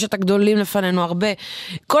לפנינו, 5 הגדולים לפנינו, הרבה.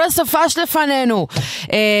 כל הסופש לפנינו.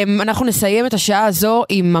 אנחנו נסיים את השעה הזו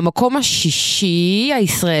עם המקום השישי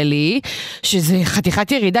הישראלי, שזה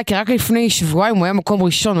חתיכת ירידה, כי רק לפני שבועיים הוא היה מקום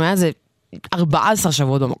ראשון, הוא היה איזה 14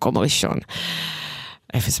 שבועות במקום הראשון.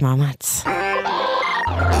 אפס מאמץ.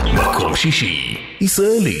 מקום שישי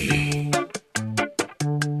ישראלי.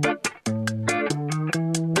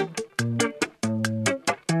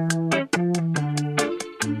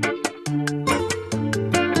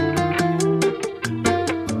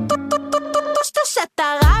 שאתה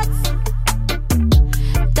רץ,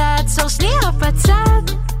 תעצור שנייה בצד,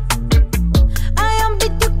 היום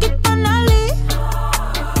בדיוק התפנה לי,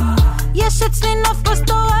 יש אצלי נוף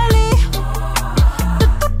פסטורלי,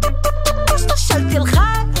 של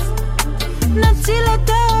תלחץ, נציל את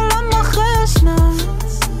העולם אחרי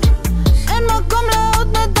שנץ, אין מקום לעוד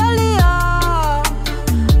מדליה,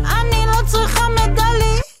 אני לא צריכה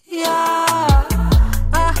מדליה,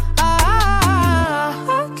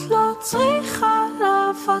 את לא צריכה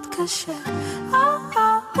לעבוד קשה,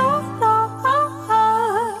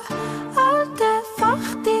 אל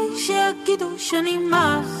תפחדי שיגידו שאני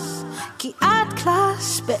מס, כי את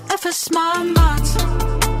קלאס באפס מאמץ,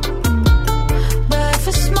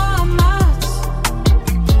 באפס מאמץ,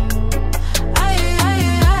 איי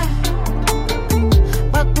איי איי,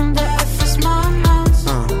 בטון באפס מאמץ.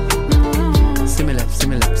 שימי לב,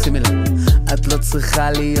 שימי לב, שימי לב, את לא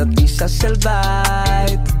צריכה להיות אישה של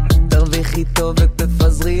בית, תרוויחי טוב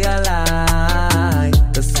ותפזרי עליי,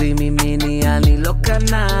 תשימי מיני אני לא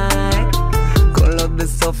קנאי, כל עוד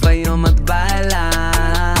בסוף היום את באה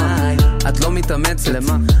אליי, את לא מתאמצת,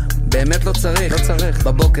 למה? באמת לא צריך, לא צריך.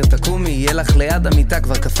 בבוקר תקומי, יהיה לך ליד המיטה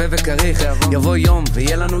כבר קפה וקריך, יבוא יום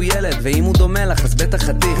ויהיה לנו ילד, ואם הוא דומה לך אז בטח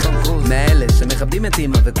חתיך, מאלה שמכבדים את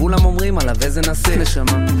אמא וכולם אומרים עליו איזה נסיך,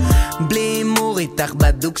 נשמה בלי אימור איתך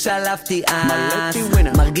בדוק שלפתי אס,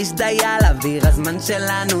 מרגיש די על אוויר הזמן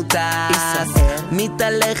שלנו טס,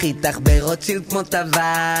 מתהלך איתך ברוטשילד כמו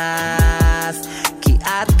טווס, כי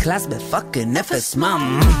את קלאס בפאקינג אפס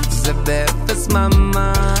מאמץ, זה באפס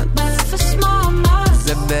מאמץ, באפס מאמץ,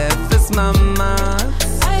 זה באפס מאמץ,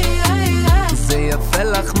 זה יפה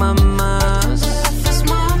לך ממש,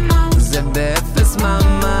 זה באפס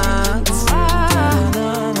מאמץ,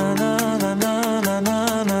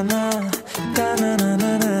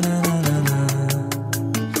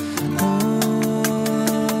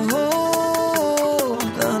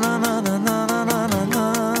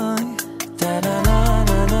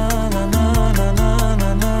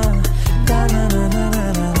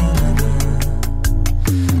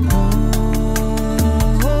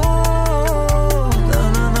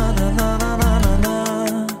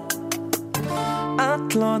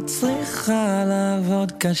 צריכה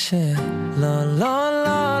לעבוד קשה, לא, לא,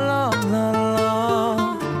 לא, לא, לא, לא,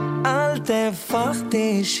 אל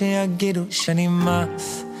תפחדי שיגידו שאני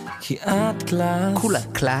מס, כי את קלאס, כולה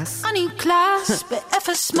קלאס, אני קלאס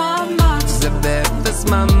באפס מאמץ, זה באפס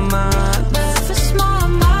מאמץ, באפס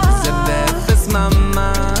מאמץ, זה באפס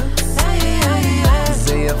מאמץ,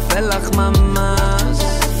 זה יפה לך ממש, זה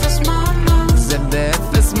באפס מאמץ, זה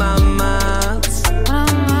באפס מאמץ,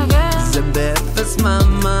 זה באפס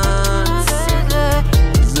מאמץ,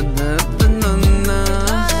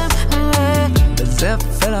 זה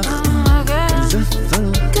יפה לך, זה יפה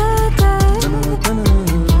לך,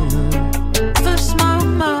 אפס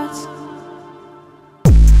מאמץ.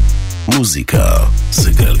 מוזיקה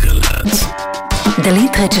זה גלגלת.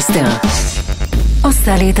 דלית רצ'שטר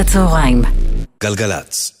עושה לי את הצהריים.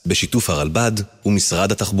 גלגלץ, בשיתוף הרלב"ד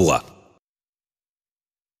ומשרד התחבורה.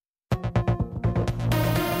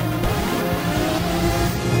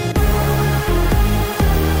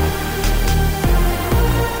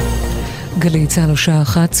 גלי צהל השעה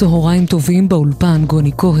 1, צהריים טובים באולפן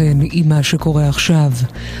גוני כהן עם מה שקורה עכשיו.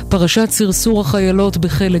 פרשת סרסור החיילות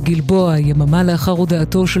בחיל גלבוע, יממה לאחר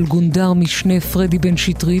הודעתו של גונדר משנה פרדי בן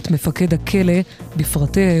שטרית, מפקד הכלא,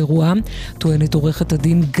 בפרטי האירוע, טוענת עורכת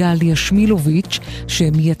הדין גליה שמילוביץ'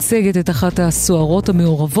 שמייצגת את אחת הסוהרות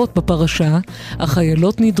המעורבות בפרשה.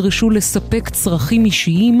 החיילות נדרשו לספק צרכים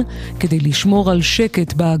אישיים כדי לשמור על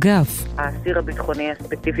שקט באגף. האסיר הביטחוני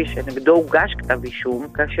הספציפי שנגדו הוגש כתב אישום,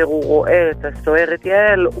 כאשר הוא רואה את הסוהרת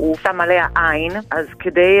יעל, הוא שם עליה עין, אז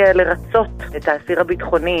כדי לרצות את האסיר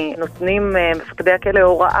הביטחוני, נותנים מפקדי הכלא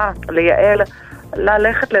הוראה ליעל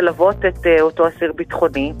ללכת ללוות את אותו אסיר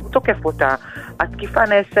ביטחוני. הוא תוקף אותה. התקיפה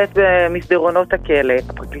נעשית במסדרונות הכלא.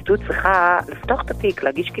 הפרקליטות צריכה לפתוח את התיק,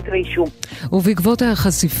 להגיש כתבי אישום. ובעקבות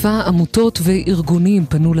החשיפה, עמותות וארגונים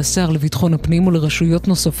פנו לשר לביטחון הפנים ולרשויות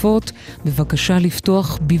נוספות בבקשה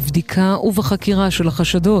לפתוח בבדיקה ובחקירה של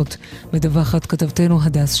החשדות. מדווחת כתבתנו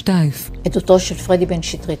הדס שטייף. עדותו של פרדי בן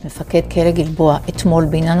שטרית, מפקד כלא גלבוע, אתמול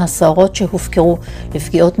בעניין הסוהרות שהופקרו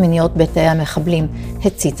לפגיעות מיניות בתאי המחבלים,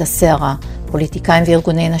 הצית הסערה. פוליטיקאים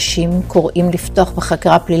וארגוני נשים קוראים לפתוח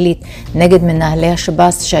בחקירה פלילית נגד מנהלי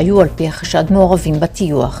השב"ס שהיו על פי החשד מעורבים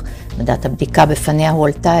בטיוח. מדעת הבדיקה בפניה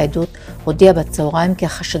הועלתה העדות, הודיעה בצהריים כי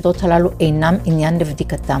החשדות הללו אינם עניין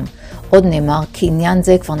לבדיקתם. עוד נאמר כי עניין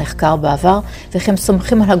זה כבר נחקר בעבר וכי הם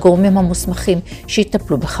סומכים על הגורמים המוסמכים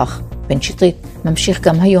שיטפלו בכך. בן שטרית ממשיך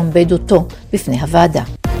גם היום בעדותו בפני הוועדה.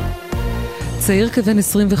 צעיר כבן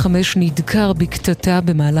 25 נדקר בקטטה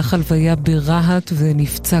במהלך הלוויה ברהט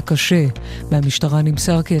ונפצע קשה. מהמשטרה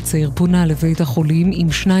נמסר כי הצעיר פונה לבית החולים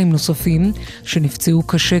עם 2 נוספים שנפצעו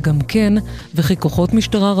קשה גם כן, וכי כוחות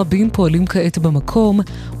משטרה רבים פועלים כעת במקום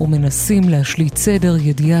ומנסים להשליט סדר,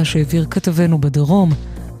 ידיעה שהעביר כתבנו בדרום,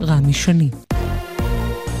 רמי שני.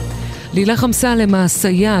 לילך אמסלם,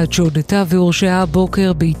 הסייעת שהודתה והורשעה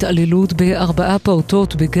הבוקר בהתעללות ב4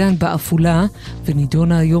 פעוטות בגן בעפולה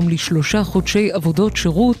ונידונה היום ל3 חודשי עבודות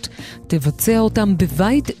שירות, תבצע אותם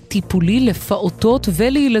בבית טיפולי לפעוטות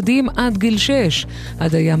ולילדים עד גיל 6.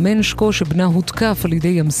 עדיה מנשקו שבנה הותקף על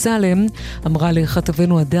ידי אמסלם אמרה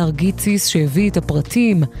לכתבנו הדר גיציס שהביא את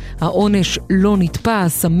הפרטים, העונש לא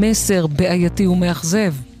נתפס, המסר בעייתי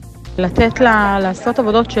ומאכזב. לתת לה לעשות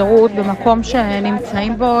עבודות שירות במקום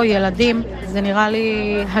שנמצאים בו ילדים, זה נראה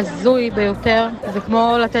לי הזוי ביותר. זה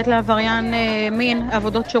כמו לתת לעבריין מין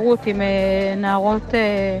עבודות שירות עם נערות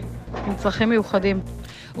עם צרכים מיוחדים.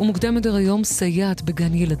 ומוקדם יותר היום סייעת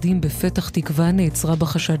בגן ילדים בפתח תקווה נעצרה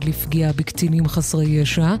בחשד לפגיעה בקטינים חסרי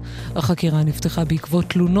ישע. החקירה נפתחה בעקבות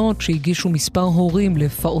תלונות שהגישו מספר הורים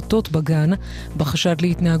לפעוטות בגן בחשד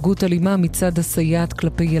להתנהגות אלימה מצד הסייעת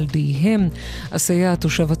כלפי ילדיהם. הסייעת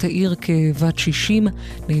תושבת העיר כבת 60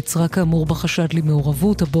 נעצרה כאמור בחשד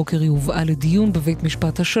למעורבות. הבוקר היא הובאה לדיון בבית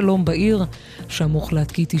משפט השלום בעיר, שם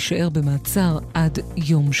הוחלט כי תישאר במעצר עד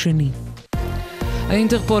יום שני.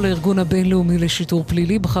 האינטרפול, הארגון הבינלאומי לשיטור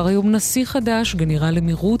פלילי, בחר היום נשיא חדש, גנרל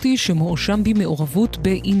אמירותי, שמואשם במעורבות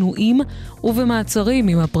בעינויים ובמעצרים.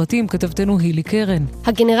 עם הפרטים כתבתנו הילי קרן.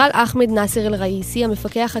 הגנרל אחמד נאסר אל-ראיסי,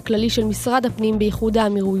 המפקח הכללי של משרד הפנים באיחוד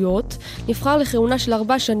האמירויות, נבחר לכהונה של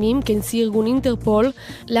 4 שנים כנשיא ארגון אינטרפול,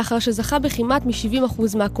 לאחר שזכה בכמעט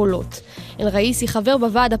מ-70% מהקולות. אל-ראיסי חבר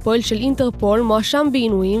בוועד הפועל של אינטרפול, מואשם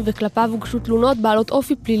בעינויים, וכלפיו הוגשו תלונות בעלות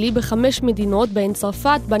אופי פלילי ב5 מדינות, בהן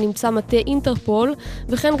צרפת, בה נמצא מטה אינטרפול,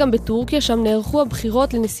 וכן גם בטורקיה, שם נערכו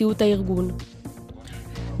הבחירות לנשיאות הארגון.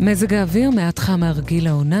 מזג האוויר מעט חם מהרגיל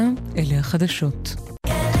העונה, אלה החדשות.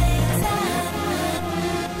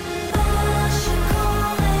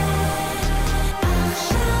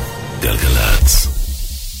 גלגלצ.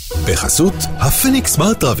 בחסות הפניקס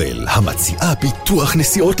סמארט טראבל, המציעה ביטוח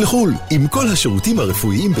נסיעות לחול עם כל השירותים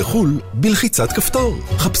הרפואיים בחול בלחיצת כפתור.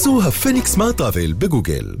 חפשו הפניקס סמארט טראבל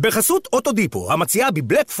בגוגל. בחסות אוטודיפו, המציעה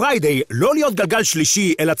בבלק פריידיי לא להיות גלגל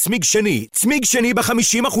שלישי אלא צמיג שני. צמיג שני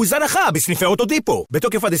ב50% הנחה בסניפי אוטודיפו,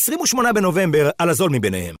 בתוקף עד 28 בנובמבר על הזול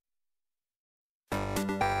מביניהם.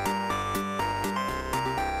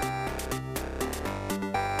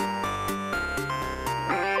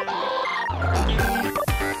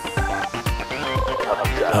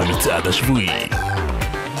 המצעד השבועי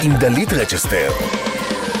עם דלית רצ'שטר.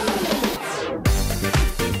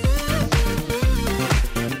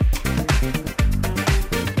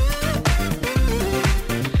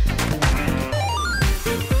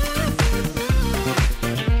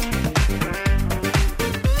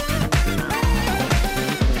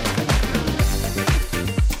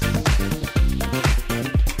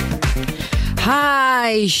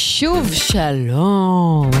 היי, שוב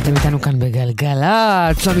שלום. אתם איתנו כאן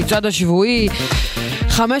בגלגלצ, המצעד השבועי.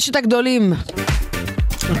 5 הגדולים.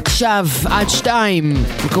 עכשיו עד 2.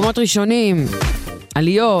 מקומות ראשונים.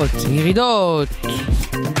 עליות, ירידות.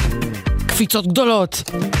 קפיצות גדולות.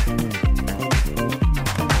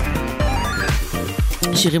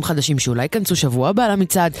 שירים חדשים שאולי כנסו שבוע הבא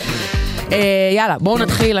למצעד. יאללה, בואו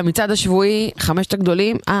נתחיל. המצעד השבועי, 5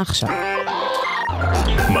 הגדולים, עכשיו.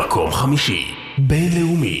 מקום חמישי,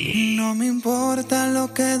 בינלאומי. No me importa lo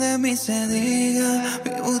que de mí se diga,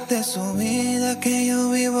 vive usted su vida, que yo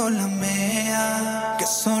vivo la mía. Que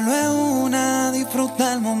solo es una, disfruta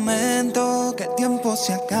el momento, que el tiempo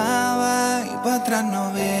se acaba y para atrás no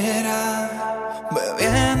verá.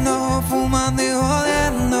 Bebiendo, fumando y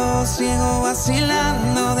jodiendo, sigo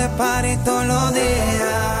vacilando de party todos los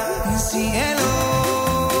días. Cielo.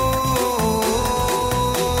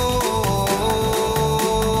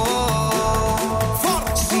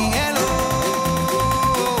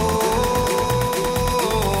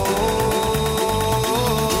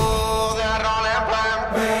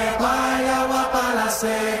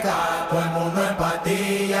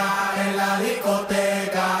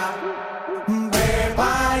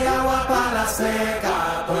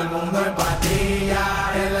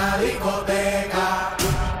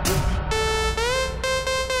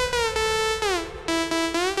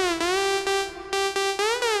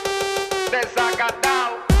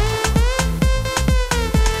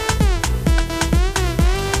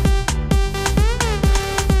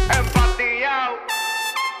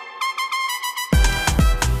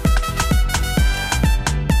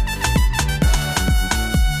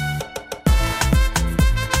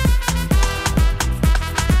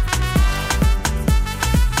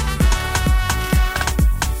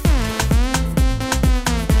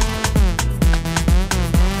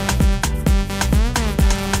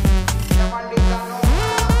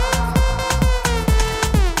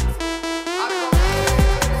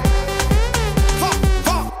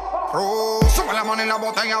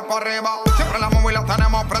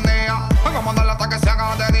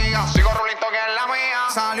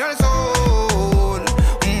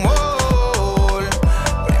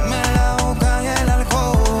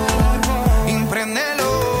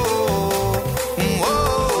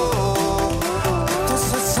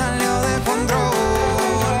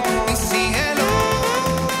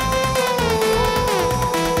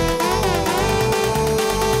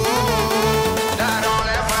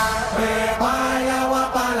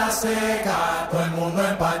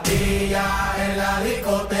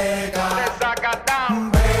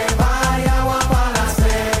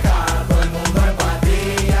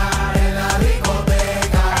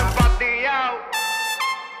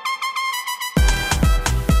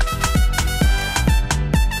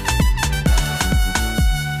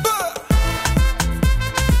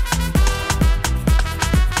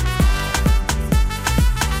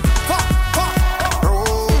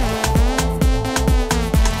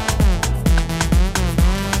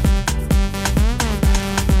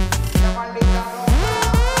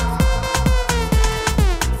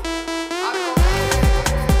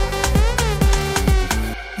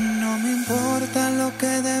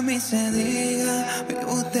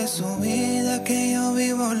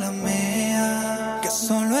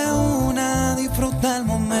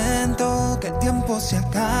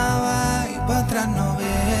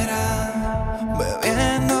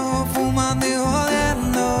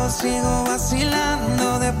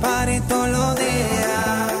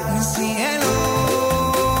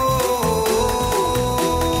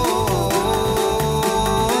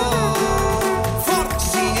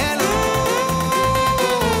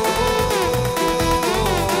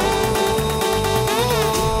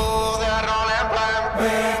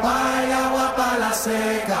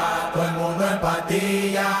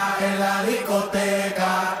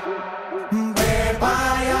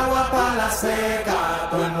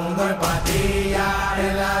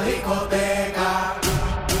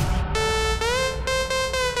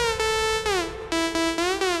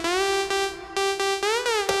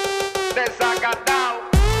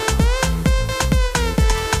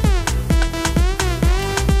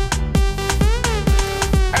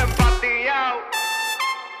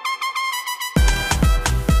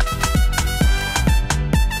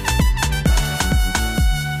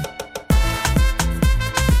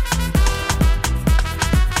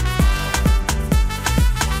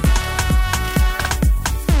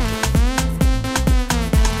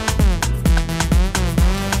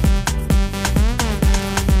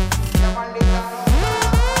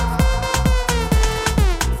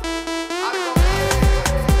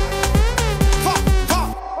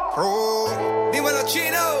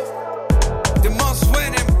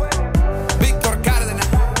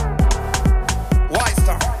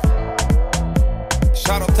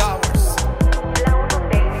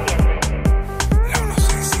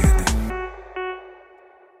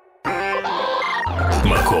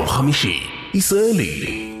 מקום 5.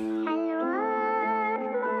 ישראלי.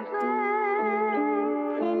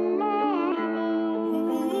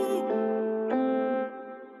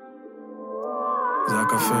 זה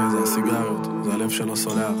הקפה, זה הסיגריות, זה הלב שלא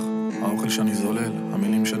סולח, האוכל שאני זולל,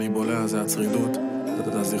 המילים שאני בולע, זה הצרידות,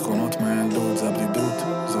 זה הזיכרונות מהילדות, זה הבדידות,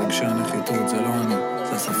 זה רגשי הנחיתות, זה לא אני,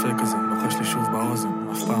 זה הספק הזה, לוחש לי שוב באוזן,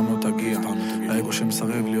 אף פעם לא תגיע, האגו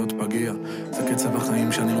שמסרב להיות פגיע, זה קצב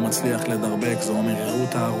החיים שאני לא מצליח לדרבק, זו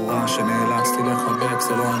המרירות הארורה שנאלצתי לחבק,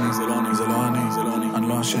 זה לא אני, זה לא אני, זה לא אני, זה לא אני, אני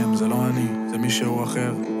לא אשם, זה לא אני, זה מישהו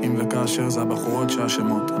אחר, אם וכאשר זה הבחורות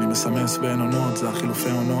שהשמות, אני מסמס בין עונות, זה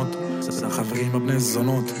החילופי עונות, זה החברים הבני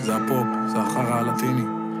זונות, זה הפופ, זה החרה הלטיני,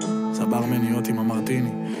 זה הברמניות עם המרטיני,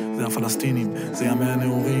 זה הפלסטינים, זה ימי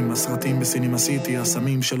הנאורים, הסרטים בסינמה סיטי,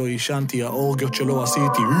 הסמים שלא ישנתי, האורגיות שלא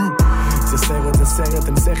עשיתי. זה סרט,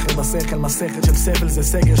 אין סכר בשכל, מסכת של סבל, זה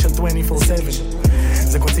סגר של 24/7.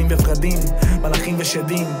 זה קוצים ופרדים, מלאכים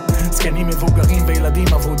ושדים, זקנים מבוגרים וילדים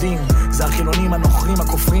אבודים, זה החילונים הנוכרים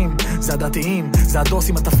הכופרים, זה הדתיים, זה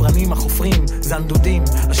הדוסים התפרנים החופרים, זה הנדודים,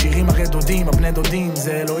 השירים הרדודים, הבני דודים,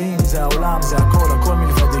 זה אלוהים, זה העולם, זה הכל, הכל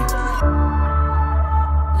מלבדי.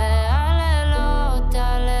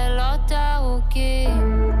 הלילות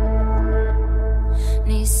ארוכים,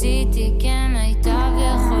 ניסיתי כן הייתה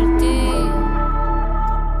ויכולתי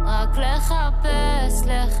רק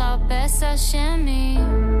לחפש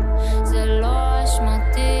אשמים, זה לא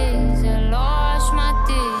אשמתי, זה לא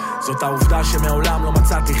אשמתי. זאת העובדה שמעולם לא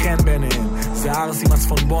מצאתי חן ביניהם, זה הארסים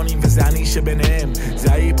הצפונבונים וזה אני שביניהם,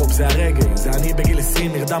 זה ההיפ-הופ, זה הרגע, זה אני בגיל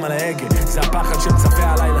 20 נרדם על ההגה, זה הפחד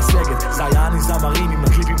שמצפה עליי לסגת, זה היה אני זמרים עם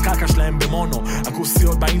הקליפים קקה שלהם במונו,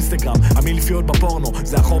 הכוסיות באינסטגרם, המילפיות בפורנו,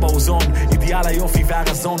 זה החור באוזון, אידיאל היופי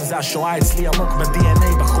והרזון, זה השואה אצלי עמוק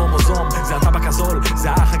ב-DNA בכרומוזום, זה הטבק הזול,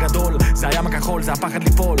 זה האח הגדול, זה הים הכחול, זה הפחד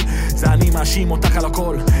ליפול, זה אני מאשים אותך על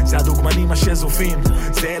הכל, זה הדוגמנים השזופים,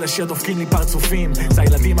 זה אלה שדופקים לי פרצופים, זה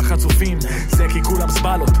הילדים החצופים, זה כי כולם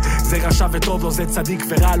סבלות, זה רשע וטוב לו, זה צדיק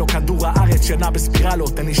ורע לו, כדור הארץ שנע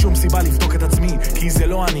בספירלות, אין לי שום סיבה לבדוק את עצמי, כי זה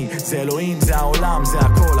לא אני, זה אלוהים, זה העולם, זה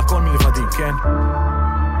הכל, הכל מלבדי, כן?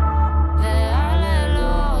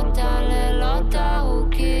 הלילות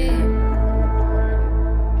ארוכים,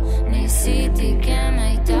 ניסיתי כן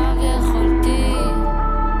הייתה ויכולתי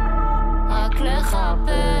רק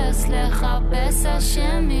לחפש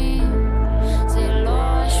אשמים, זה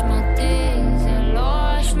לא אשמתי, זה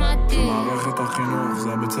לא אשמתי. מערכת החינוך,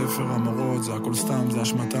 זה הבית ספר, המורות, זה הכל סתם, זה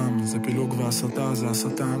אשמתם, זה פילוג והסתה, זה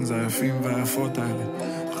השטן, זה היפים והיפות האלה,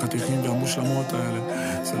 החתיכים והמושלמות האלה,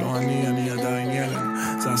 זה לא אני עדיין ילד,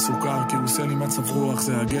 זה הסוכר כי הוא עושה לי מצב רוח,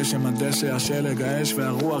 זה הגשם, הדשא, השלג, האש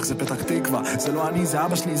והרוח, זה פתח תקווה, זה לא אני, זה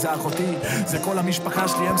אבא שלי, זה אחותי, זה כל המשפחה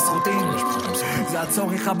שלי, הם סחוטים, זה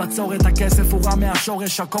הצורך, הבצורת, הכסף הוא רע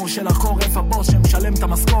מהשורש, הקור של החורף, הבוס שמשלם את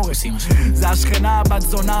המשכורת, זה השכנה, הבת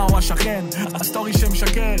זונה או השכן, הסטורי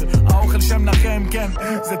שמשקר, האוכל שמנחם, כן,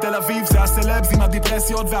 זה תל אביב, זה הסלבס עם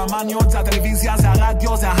הדיפרסיות והמניות, זה הטלוויזיה, זה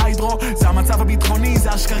הרדיו, זה ההיידרו, זה המצב הביטחוני,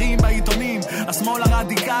 זה השקרים בעיתונים, השמאל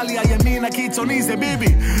הרדיקלי, הימין הקיצוני, זה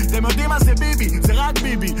ביבי, אתם יודעים מה זה ביבי, זה רק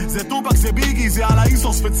ביבי, זה טובק, זה ביגי, זה על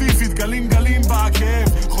האיסור ספציפית, גלים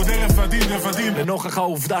בכאב, חודר רבדים, לנוכח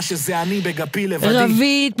העובדה שזה אני בגפי לבדי.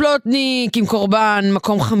 רבית פלוטניק עם קורבן,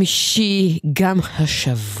 מקום 5 גם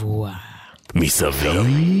השבוע.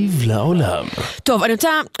 מסביב לעולם. טוב, אני רוצה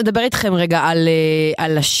לדבר איתכם רגע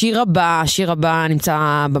על השיר הבא. השיר הבא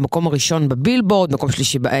נמצא במקום הראשון בבילבורד, מקום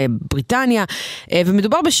שלישי בבריטניה,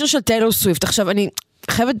 ומדובר בשיר של טיילור סוויפט. עכשיו, אני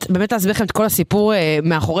חייבת באמת להסביר לכם את כל הסיפור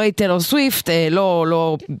מאחורי טיילור סוויפט,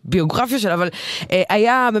 לא ביוגרפיה שלה, אבל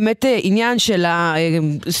היה באמת עניין של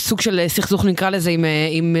סוג של סכסוך נקרא לזה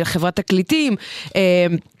עם חברת תקליטים.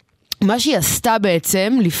 מה שהיא עשתה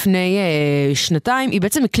בעצם לפני 2, היא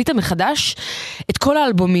בעצם הקליטה מחדש את כל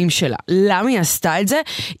האלבומים שלה. למה היא עשתה את זה?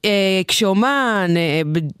 כשאומן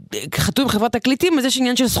חתום עם חברת תקליטים, אז יש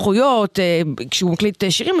עניין של זכויות, כשהוא מקליט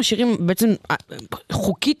שירים, השירים בעצם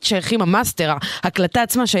חוקית שייכים, המאסטר, ההקלטה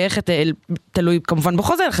עצמה שייכת, תלוי כמובן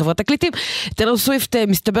בחוזה, לחברת תקליטים. טיילור סוויפט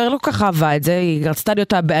מסתבר לא ככה אהבה את זה, היא רצתה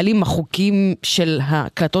להיות הבעלים החוקיים של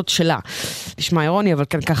ההקלטות שלה. נשמע אירוני, אבל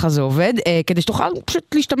כן ככה זה עובד, כדי שתוכל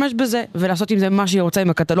פשוט להשתמש בזה, ולעשות עם זה מה שהיא רוצה עם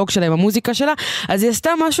הקטלוג שלה, עם המוזיקה שלה. אז היא עשתה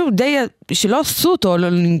משהו די, שלא עשו אותו,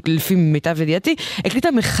 לפי מיטב ידיעתי,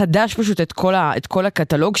 הקליטה מחדש פשוט את כל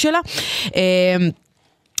הקטלוג שלה.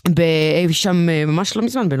 שם ממש לא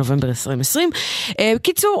מזמן, בנובמבר 2020.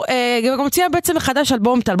 בקיצור, גם הוציאה בעצם מחדש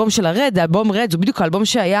את האלבום של הרד, האלבום רד, זו בדיוק האלבום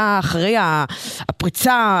שהיה אחרי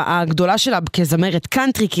הפריצה הגדולה שלה כזמרת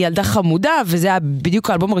קאנטרי, כי היא ילדה חמודה, וזה היה בדיוק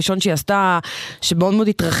האלבום הראשון שהיא עשתה, שמאוד מאוד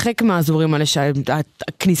התרחק מהאזורים האלה,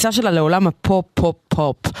 שהכניסה שלה לעולם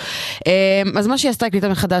הפופ. אז מה שהיא עשתה, הקליטה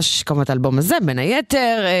מחדש כמובן את האלבום הזה, בין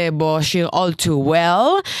היתר, בו השיר All Too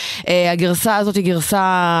Well. הגרסה הזאת היא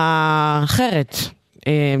גרסה אחרת.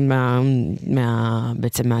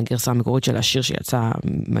 בעצם מהגרסה המקורית של השיר שיצא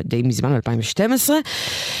די מזמן, ב-2012.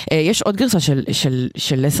 יש עוד גרסה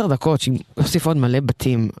של 10 דקות, שהיא הוסיפה עוד מלא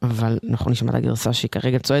בתים, אבל אנחנו נשמע את הגרסה שהיא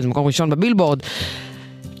כרגע צועדת במקום ראשון בבילבורד.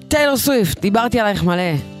 טיילור סוויפט, דיברתי עלייך מלא.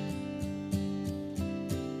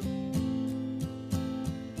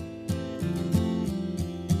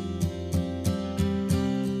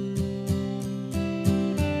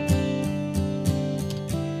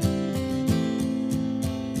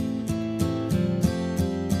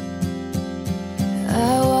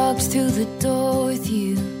 Through the door with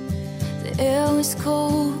you, the air was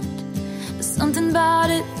cold, but something about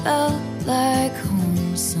it felt like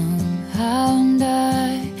home somehow. And I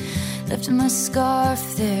left my scarf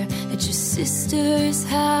there at your sister's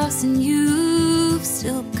house, and you've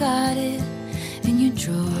still got it in your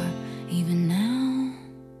drawer even now.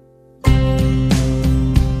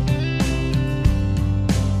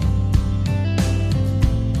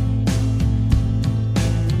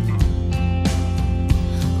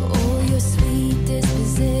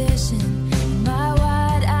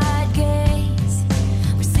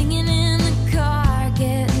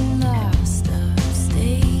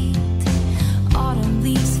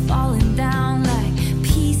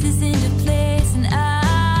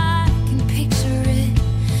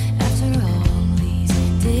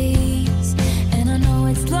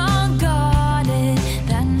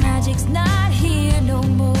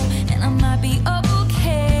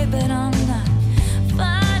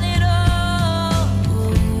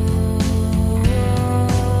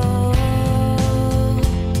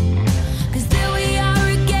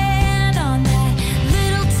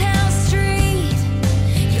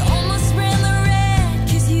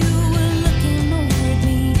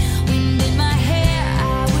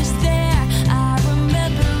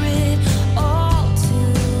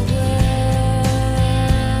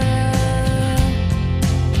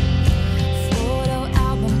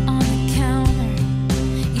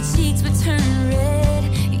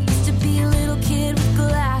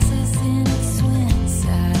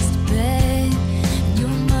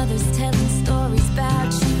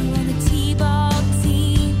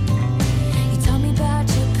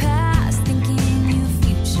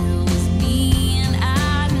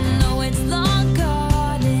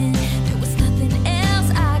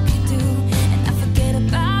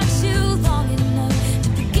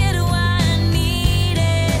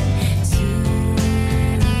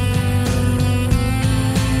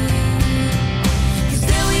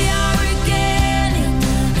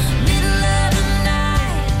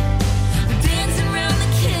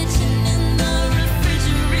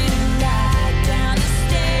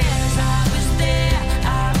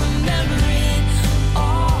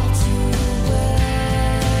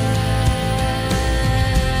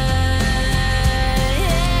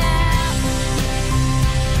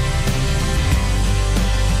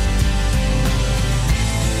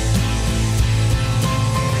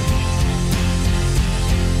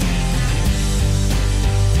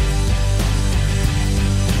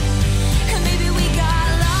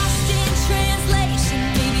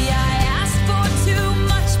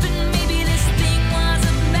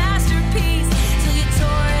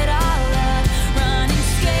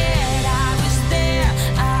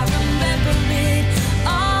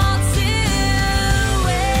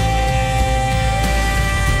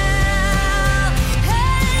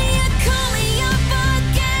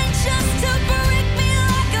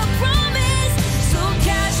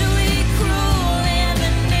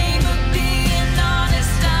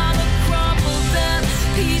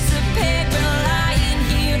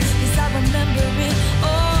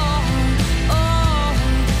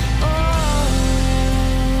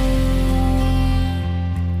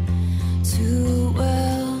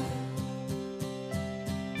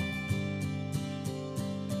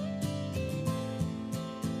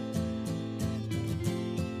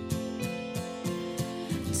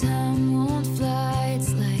 time won't fly.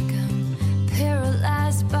 It's like I'm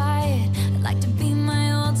paralyzed by it. I'd like to be my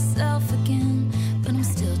old self again, but I'm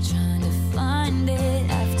still trying to find it.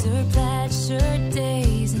 After plaid shirt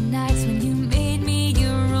days and nights when you made me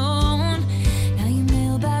your own, now you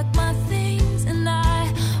mail back my things and I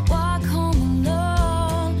walk home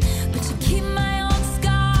alone. But you keep my old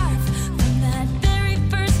scarf from that very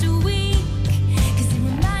first week, 'cause it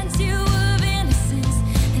reminds you of innocence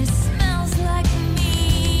and it smells like me.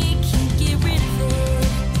 Can't get rid of it,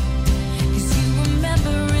 'cause you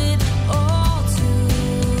remember it all too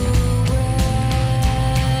well.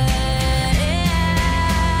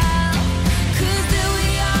 'Cause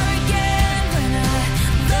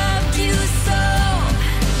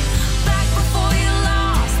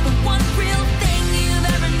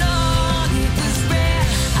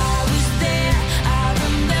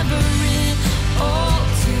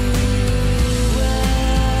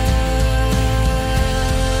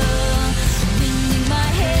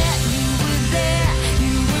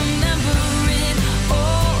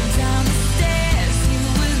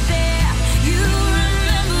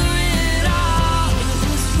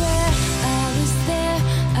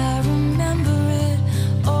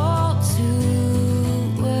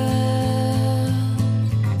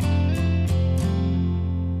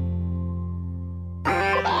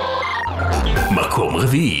מקום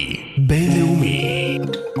רביעי, בינלאומי.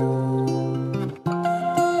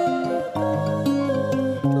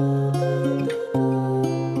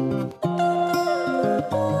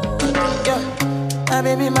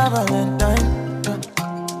 Baby, my Valentine.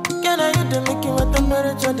 Can I hit the Mickey with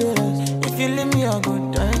temperature difference? If you leave me a good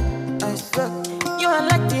time, I swear. You are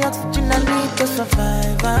like the oxygen I need to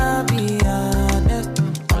survive. I'll be honest.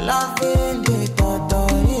 I'm loving the thought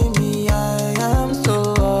of me. I am so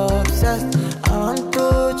obsessed. I want to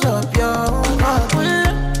chop your heart.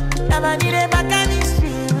 Never need a back and it's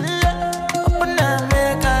real. Open up,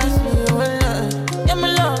 make us feel. Yeah, my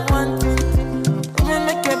love, one thing. We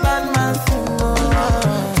make a bad man sing.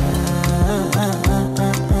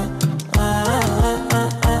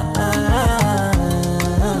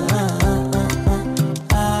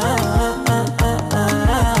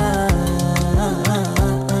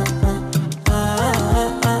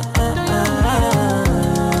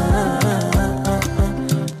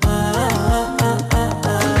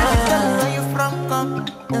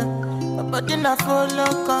 I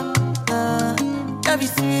follow come, every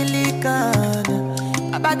silicon.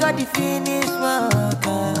 I got the finish work.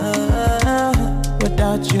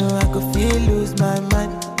 Without you, I could feel lose my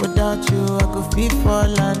mind. Without you, I could feel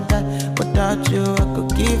fall and die. Without you, I could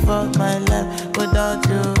give up my life. Without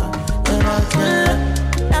you,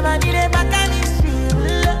 never need a back and it's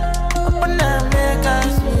real. Open up, make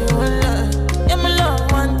us feel. Yeah, my love,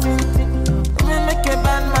 one thing. We make a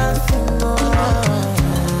bad man sing.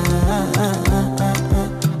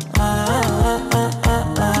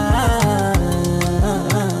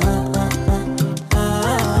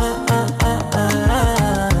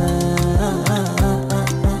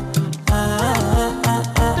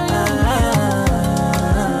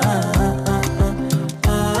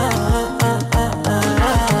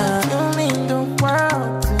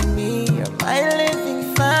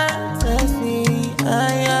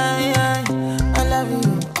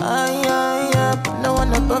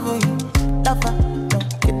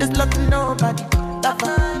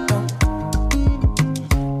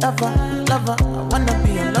 Lover, I wanna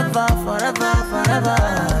be a lover forever, forever.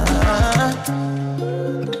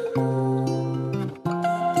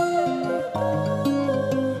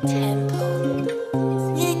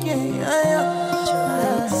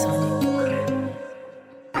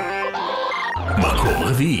 מקום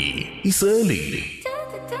רביעי, ישראלי.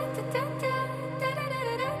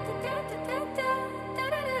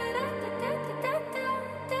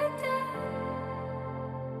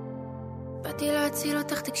 להציל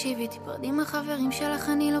אותך, תקשיבי, תיפרדי עם החברים שלך,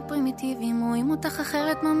 אני לא פרימיטיבי. אם רואים אותך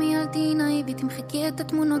אחרת, ממי אל תהי נאיבי. תמחקי את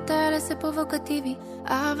התמונות האלה, זה פרובוקטיבי.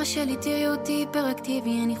 אהבה שלי, תראי אותי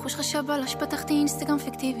היפראקטיבי. אני חוש חשבלש, פתחתי אינסטגרם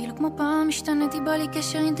פיקטיבי. לא כמו פעם, השתנתי, בא לי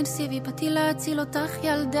קשר אינטנסיבי. באתי להציל אותך,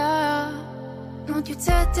 ילדה. נות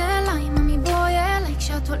יוצאת אליי, ממי בואי אליי.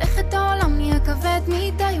 כשאת הולכת העולם נהיה כבד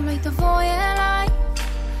מדי, אולי תבואי אליי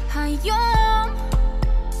היום.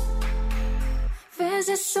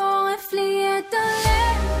 וזה שורף לי את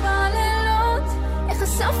הלב בלילות. איך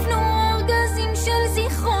אספנו ארגזים של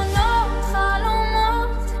זיכרונות,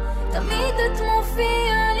 חלומות. תמיד את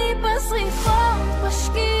מופיעה לי בסריחות,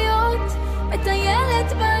 בשקיעות,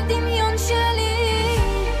 מטיילת בדמיון שלי.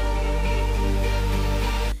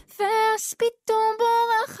 ואז פתאום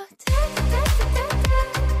בורחת.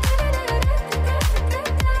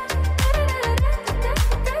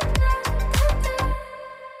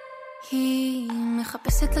 היא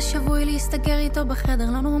מחפשת לשבועי להסתגר איתו בחדר,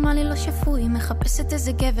 לא נורמלי, לא שפוי. מחפשת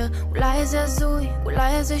איזה גבר, אולי איזה הזוי,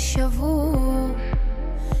 אולי איזה שבור.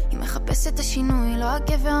 היא מחפשת השינוי, לא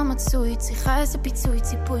הגבר המצוי. צריכה איזה פיצוי,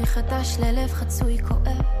 ציפוי חדש ללב חצוי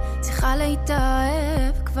כואב. צריכה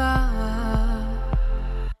להתאהב כבר.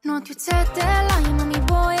 נות יוצאת אליי, ממי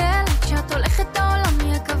בואי אליי. כשאת הולכת העולם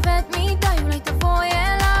נהיה כבד מדי, אולי תבואי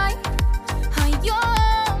אליי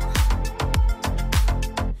היום.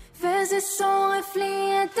 וזה שורף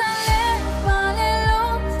לי את הלב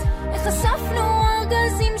בלילות. איך אספנו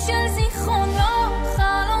ארגזים של זיכרונות,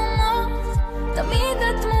 חלומות. תמיד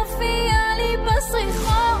את מופיעה לי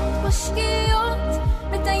בסריחות, בשקיעות,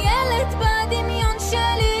 מטיילת בדמיון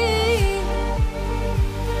שלי.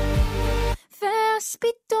 ואז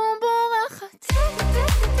פתאום בורחת.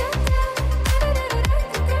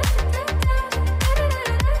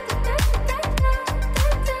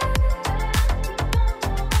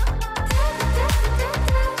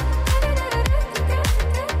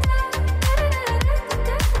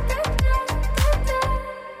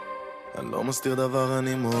 לא מסתיר דבר,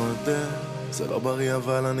 אני מודה, זה לא בריא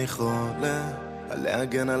אבל אני חולה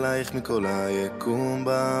להגן עלייך מכל היקום.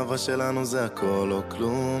 באהבה שלנו זה הכל או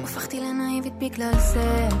כלום. הפכתי לנאיבית בגלל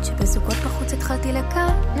זה, שבזוגות בחוץ התחלתי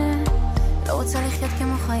לקנא. לא רוצה לחיות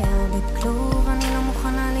כמו חיה בכלוב, אני לא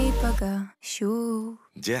מוכנה להיפגע שוב.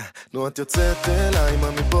 נו את יוצאת אליי,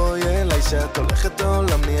 ממי בואי אליי, שאת הולכת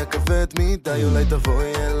העולם נהיה כבד מדי, אולי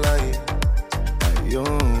תבואי אליי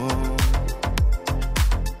היום.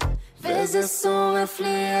 וזה שורף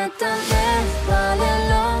לי את הלב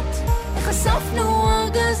בלילות, איך אספנו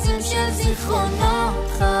ארגזים של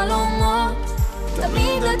זיכרונות, חלומות,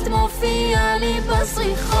 תמיד את מופיעה לי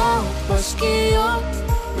בזריחות, בשקיעות,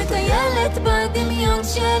 מטיילת בדמיון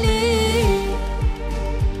שלי,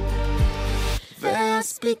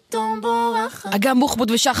 ואז פתאום בורחת. אגם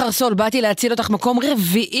בוחבוט ושחר סול, באתי להציל אותך מקום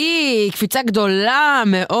רביעי, קפיצה גדולה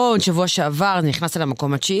מאוד, שבוע שעבר נכנסת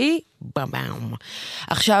למקום התשיעי, בבאום.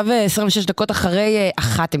 עכשיו 26 דקות אחרי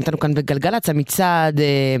 1, הם איתנו כאן בגלגלצ, המצעד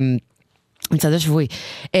השבועי.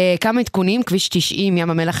 כמה עדכונים, כביש 90, ים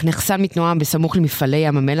המלח נחסם מתנועה בסמוך למפעלי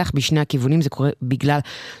ים המלח בשני הכיוונים, זה קורה בגלל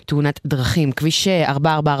תאונת דרכים. כביש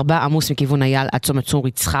 444 עמוס מכיוון אייל עד צומת צור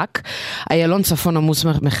יצחק, איילון צפון עמוס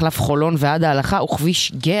מחלף חולון ועד ההלכה,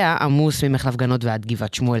 וכביש גאה עמוס ממחלף גנות ועד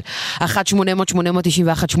גבעת שמואל. 1-800-891-8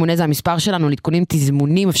 זה המספר שלנו, לעדכונים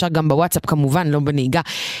תזמונים, אפשר גם בוואטסאפ כמובן, לא בנהיגה,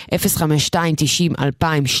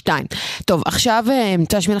 052-90-2002. טוב, עכשיו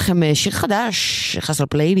תשמיע לכם שיר חדש, נכנס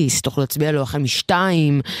לפלייליסט, תוכלו להצביע לו החל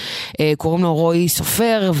משתיים, קוראים לו רועי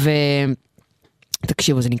סופר,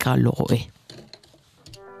 ותקשיבו, זה נקרא לא רואה.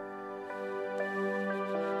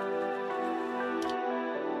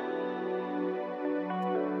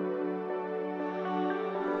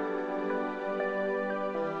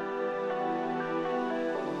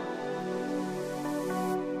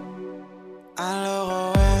 אני לא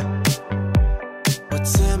רואה,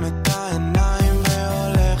 עוצם את העיניים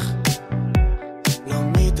והולך, לא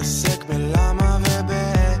מתעסק בלמה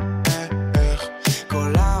ובאיך,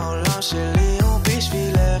 כל העולם שלי הוא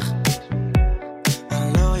בשבילך,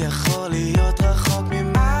 אני לא יכול להיות רחוק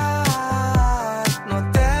ממה את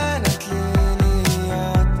נותנת לי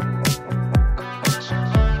להיות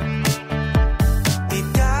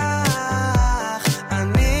איתך,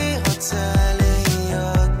 אני רוצה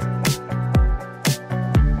להיות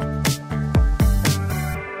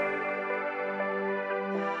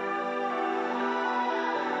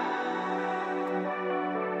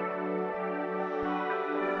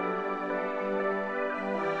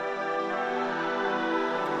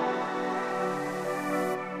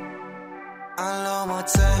אני לא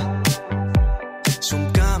מוצא שום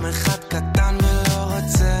גם אחד קטן ולא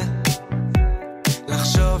רוצה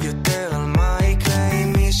לחשוב יותר על מה יקרה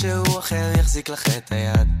אם מישהו אחר יחזיק לך את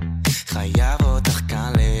היד, חייב אותך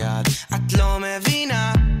כאן ליד, את לא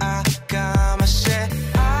מבינה כמה שאת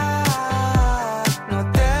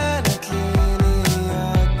נותנת לי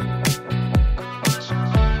להיות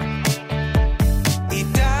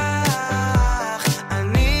איתך,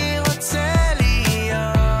 אני רוצה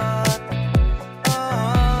להיות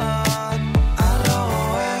אני לא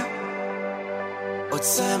רואה,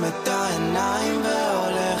 עוצם את העיניים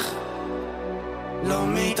והולך, לא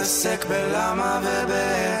מתעסק בלמה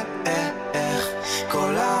ובאיך,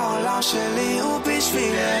 כל העולם שלי הוא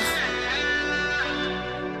בשבילך,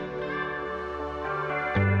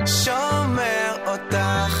 שומר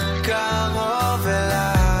אותך קרוב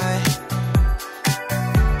אליי,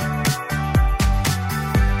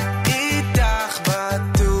 איתך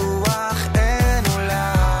בטוח אין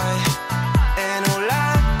אולי, אין אולי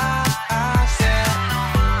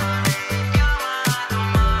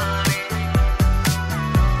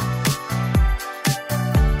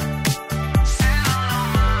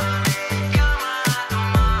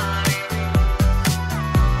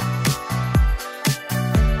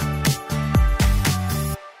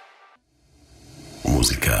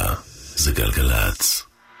מוזיקה זה גלגלצ.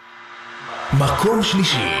 מקום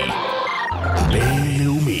שלישי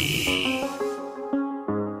בינלאומי.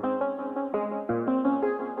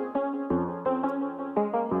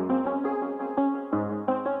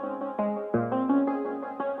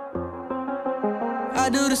 I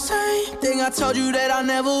do the same thing I told you that I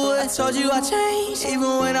never would. I told you I changed,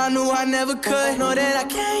 even when I knew I never could. Know that I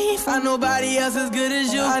can't find nobody else as good as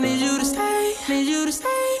you. I need you to stay, need you to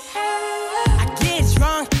stay. I get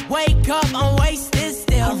drunk, wake up, I'm wasted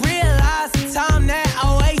still. I realize the time that I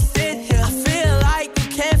wasted here. I feel like you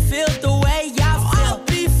can't feel the way I feel. I'll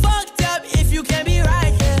be fucked up if you can't be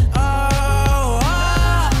right here.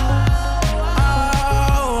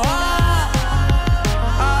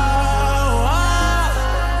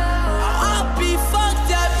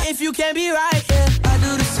 You can't be right, yeah. I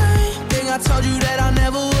do the same thing I told you that I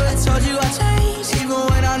never would. I told you I changed, even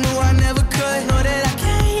when I knew I never could. Know that I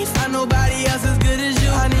can't find nobody else as good as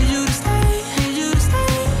you. I need you to stay, need you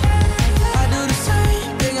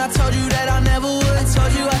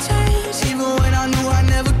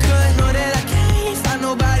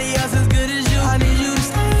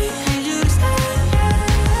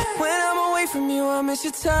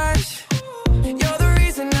touch. You're the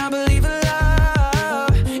reason I believe in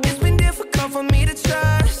love. It's been difficult for me to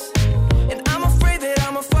trust, and I'm afraid that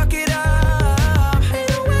I'ma fuck it up. Ain't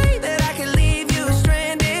no way that I can leave you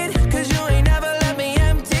stranded, 'cause you ain't never left me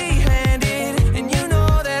empty-handed. And you know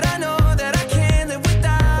that I can't live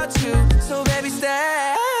without you. So baby, stay.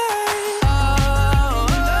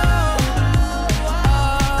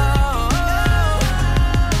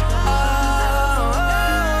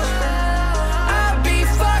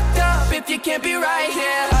 You can't be right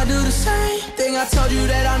here. I do the same thing I told you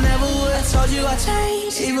that I never would. I told you I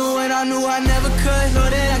changed, even when I knew I never could. Know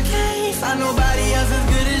that I can't find nobody else as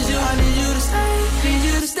good as you. I need you to stay, need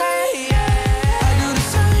you to stay, yeah. I do the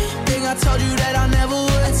same thing I told you that I never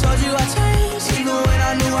would. I told you I changed, even when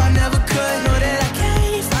I knew I never could. Know that I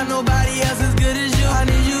can't find nobody else as good as you. I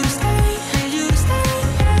need you to stay, need you to stay.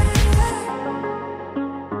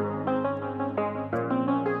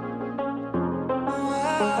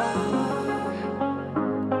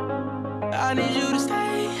 I need you to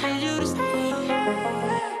stay, need you to stay.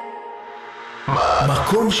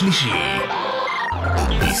 מקום שלישי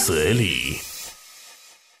ישראלי.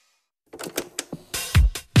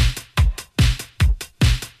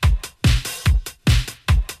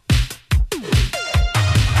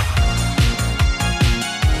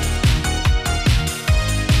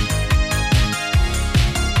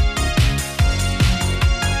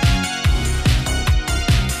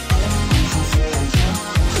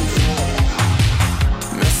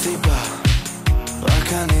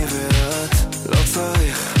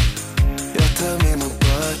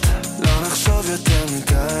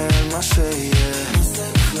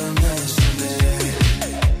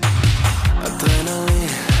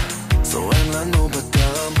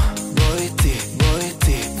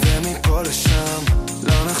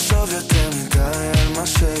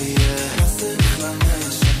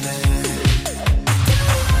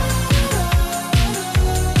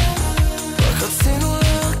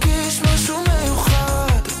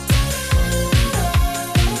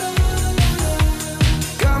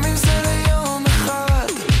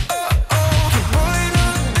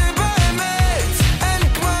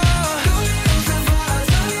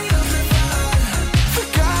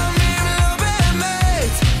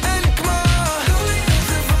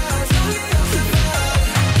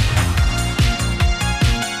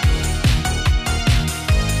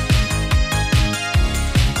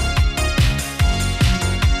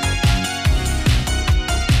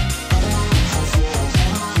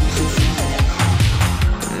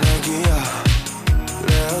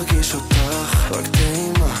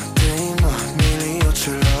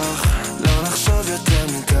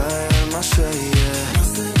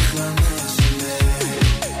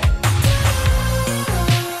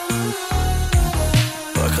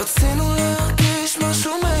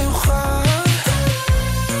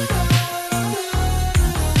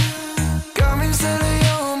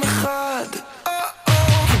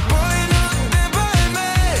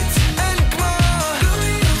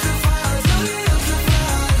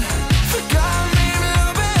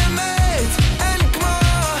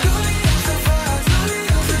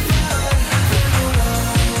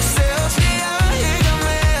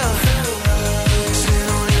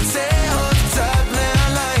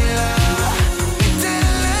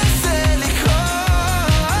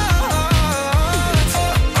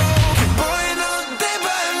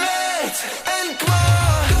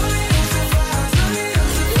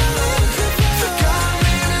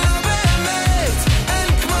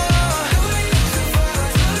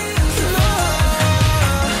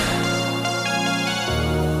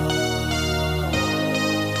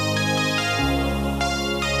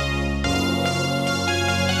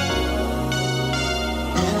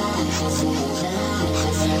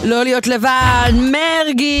 לא להיות לבד,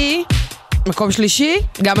 מרגי. מקום שלישי,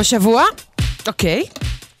 גם השבוע. אוקיי.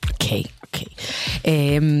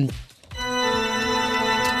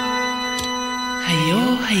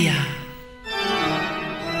 היה.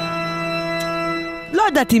 לא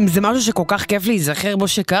יודעת אם זה משהו שכל כך כיף להיזכר בו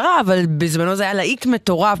שקרה, אבל בזמנו זה היה להיט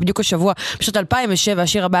מטורף, בדיוק השבוע, בשנת 2007,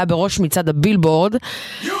 השיר הבא בראש מצעד הבילבורד.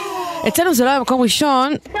 אצלנו זה לא היה מקום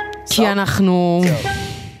ראשון, כי אנחנו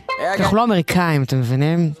לא אמריקאים, אתם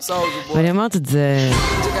מבינים? ואני אומרת את זה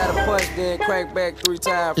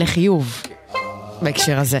לחיוב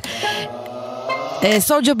בהקשר הזה.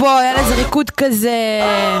 סולג'ר בוי, היה לזה ריקוד כזה,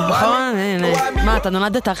 נכון? מה, אתה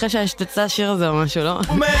נולדת אחרי שתצא השיר הזה או משהו, לא?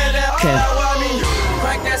 כן.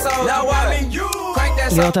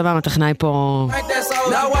 ליאור תמם, הטכנאי פה.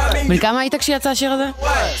 בן כמה היית כשיצא השיר הזה?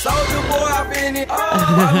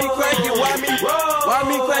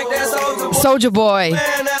 סולג'ר בוי,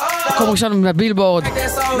 מקום ראשון בבילבורד.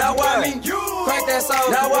 that soul.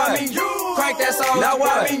 Now what? I mean you. Crank that soul. Now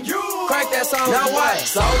what? I mean you. Crank that soul. Now what?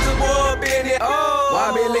 Soldier boy been it. Oh. Why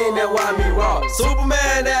me lean that? Why me raw?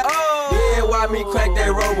 Superman that. Oh. Yeah, why me crank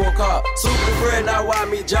that RoboCop? Super friend, now why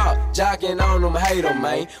me jocking on them, hate them,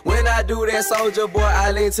 man. When I do that, soldier boy,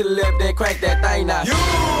 I lean to the left, then crank that thing now. You.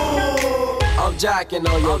 I'm jocking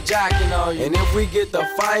on you, I'm jocking on you. And if we get the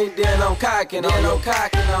fight, then I'm cocking on you.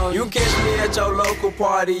 You catch me at your local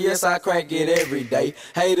party, yes, I crank it every day.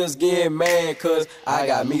 Haters get mad, cause I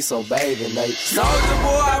got me some bathing, Nate. Soldier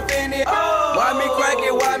boy, I fin it. Oh. Why me crank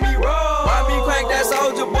it, why me roll? Why me crank that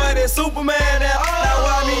soldier boy, that Superman, that now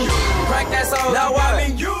why me crank that soul? Now why me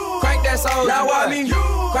crank that soul? Now why me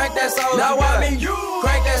crank that soul? Now why me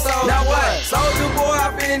crank that soul? Now what? Soldier boy, I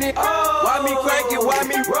fin it. Why me crank it, why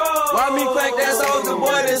me roll? Why me crank that soldier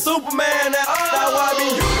boy, that Superman, that now why me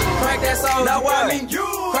crank that soul? Now why me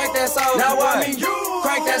crank that soul? Now why me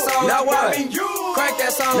crank that soul? Now why me crank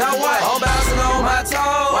that soul? Now what? I'm bouncing on my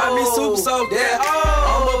toes. Why me super soak that?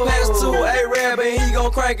 I'ma pass to A-Rab and he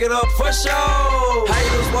gon' crank it up for sure.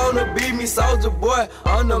 Haters wanna beat me, soldier boy,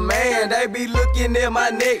 I'm the man. They be looking at my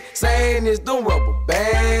neck, saying it's the rubber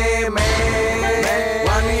band, man.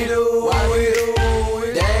 Why me do it?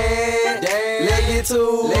 Damn, let get to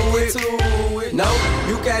it. No,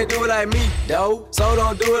 you can't do it like me, though. So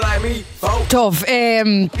don't do it like me, folks. טוב,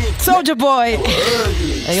 סולג'ר בוי.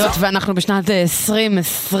 היות ואנחנו בשנת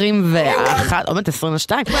 2021, עומד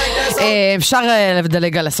 22, אפשר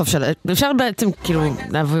לדלג על הסוף של... אפשר בעצם כאילו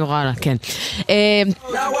לעבור הלאה, כן.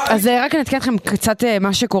 אז רק נתקן לכם קצת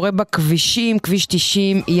מה שקורה בכבישים. כביש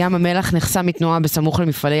 90, ים המלח נחסם מתנועה בסמוך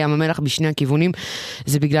למפעלי ים המלח בשני הכיוונים.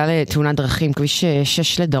 זה בגלל תאונת דרכים. כביש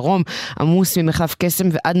 6 לדרום, עמוס ממחלף קסם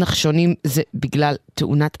ועד נחשונים, זה בגלל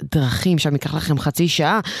תאונת דרכים, שם ייקח לכם חצי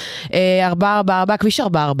שעה. 444, כביש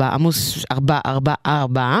 44, עמוס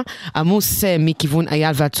 444, עמוס מכיוון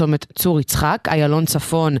אייל ועד צומת צור יצחק, איילון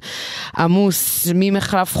צפון, עמוס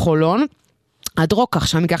ממחלף חולון, עד רוקח,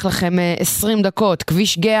 שם ייקח לכם 20 דקות.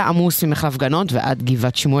 כביש גאה, עמוס ממחלף גנות ועד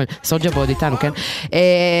גבעת שמואל. סוג'ה בעוד איתנו, כן?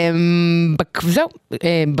 זהו,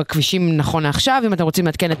 בכבישים נכון לעכשיו, אם אתם רוצים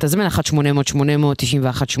להתקן את הזמן, 1-800-891-8,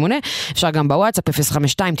 אפשר גם בוואטסאפ,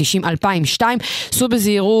 052-90-2002, סעו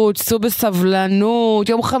בזהירות, סעו בסבלנות,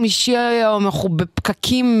 יום חמישי היום, אנחנו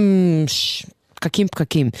בפקקים,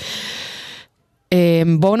 פקקים.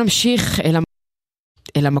 בואו נמשיך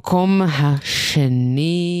אל המקום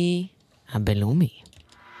השני... הבינלאומי.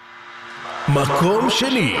 מקום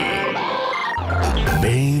שני.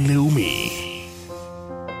 הבינלאומי.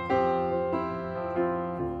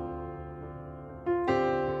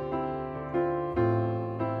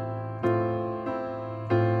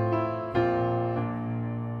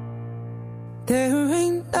 There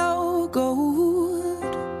ain't no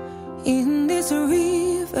gold in this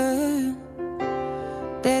river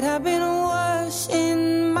that I've been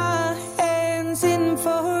washing my hands in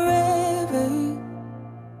forever.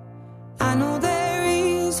 I know there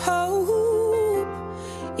is hope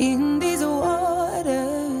in these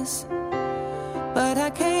waters, but I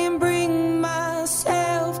can't bring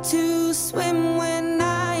myself to swim when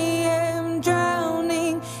I am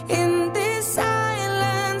drowning in this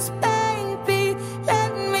silence. Baby,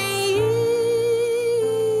 let me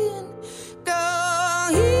in. Go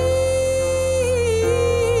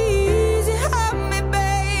easy on me,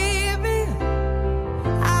 baby.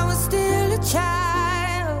 I was still a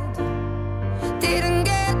child, didn't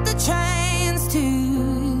get the chance to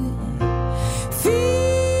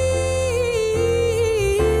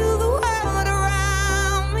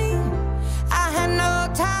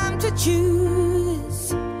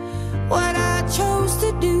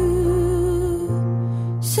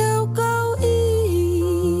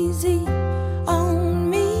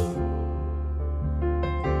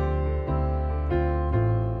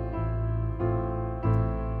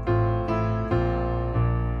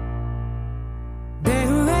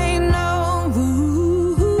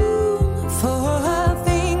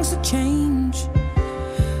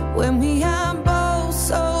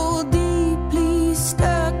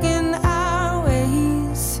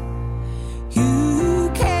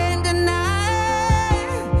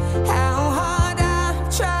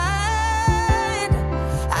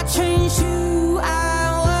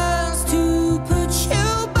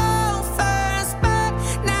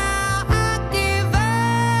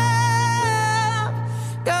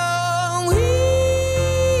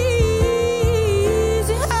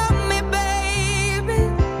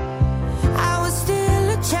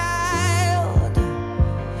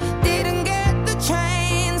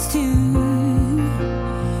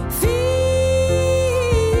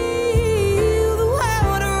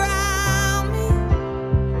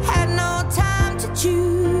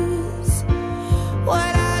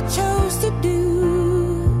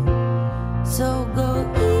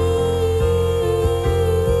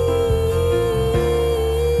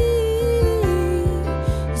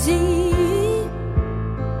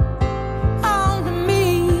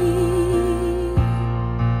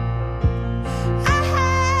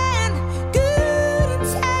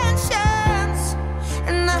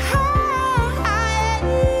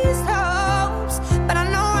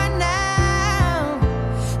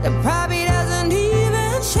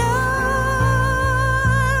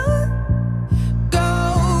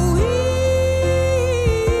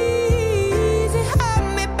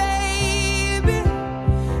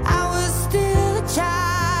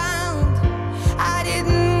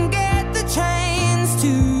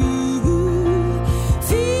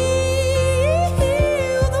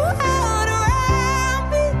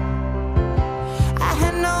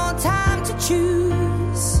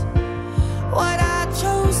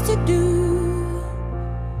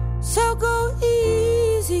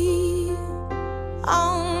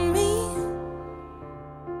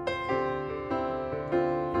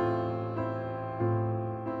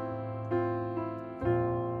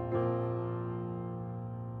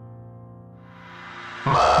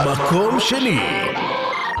מקום שני.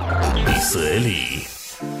 ישראלי.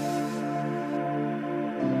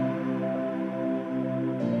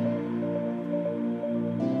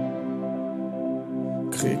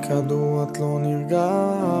 קחי כדור את לא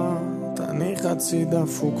נרגעת, אני חצי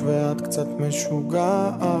דפוק ואת קצת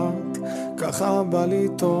משוגעת, ככה בא לי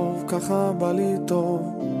טוב, ככה בא לי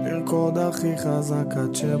טוב, לרקוד הכי חזק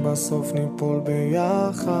עד שבסוף ניפול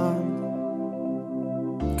ביחד.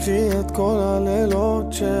 קחי את כל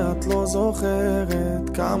הלילות שאת לא זוכרת,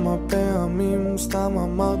 כמה פעמים סתם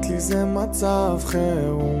אמרת לי זה מצב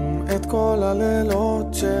חירום. את כל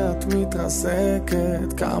הלילות שאת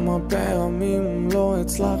מתרסקת, כמה פעמים לא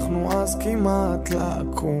הצלחנו אז כמעט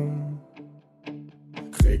לקום.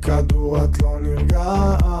 קחי כדור את לא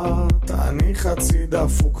נרגעת, אני חצי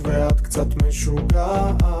דפוק ואת קצת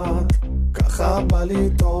משוגעת, ככה בא לי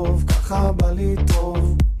טוב, ככה בא לי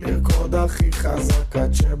טוב, לרקוד הכי חזק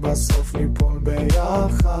עד שבסוף ניפול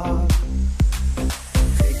ביחד.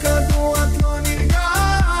 קחי כדור את לא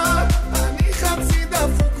נרגעת, אני חצי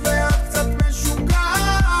דפוק ואת קצת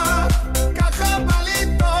משוגעת, ככה בא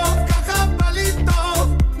לי טוב, ככה בא לי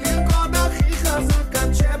טוב, לרקוד הכי חזק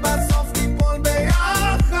עד שבסוף ניפול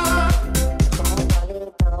ביחד. ככה בא לי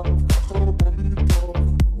טוב, ככה בא לי טוב,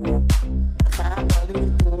 ככה בא לי טוב, ככה בא לי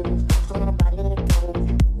טוב,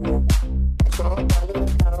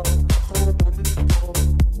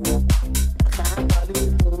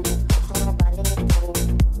 ככה בא לי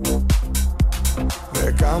טוב.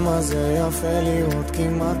 וכמה זה יפה לראות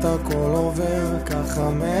כמעט הכל עובר ככה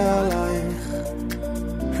מעלייך,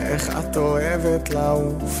 איך את אוהבת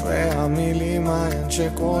לעוף והמילים ההן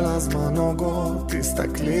שכל הזמן נוגעות,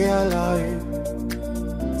 תסתכלי עליי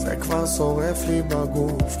זה כבר שורף לי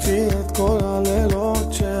בגוף. קחי את כל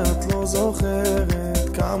הלילות שאת לא זוכרת,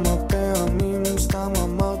 כמה פעמים סתם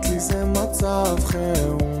אמרת לי זה מצב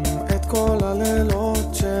חירום. את כל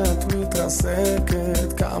הלילות שאת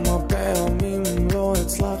מתרסקת, כמה פעמים לא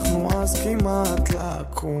הצלחנו אז כמעט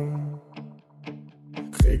לקום.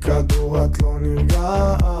 קחי כדור את לא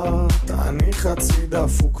נרגעת, אני חצי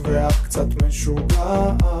דפוק ואת קצת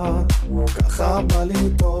משוגעת, ככה בא לי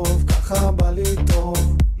טוב, ככה בא לי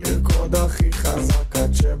טוב, לרקוד הכי חזק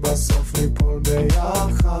עד שבסוף ניפול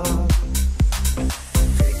ביחד.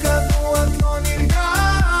 קחי כדור את לא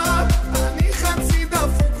נרגעת, אני חצי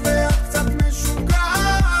דפוק ואת קצת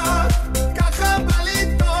משוגעת, ככה בא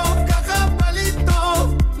לי טוב, ככה בא לי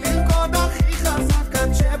טוב, לרקוד הכי חזק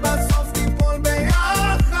עד שבסוף ניפול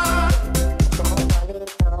ביחד. ככה בא לי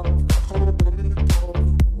טוב,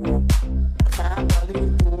 ככה בא לי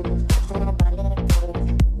טוב, ככה בא לי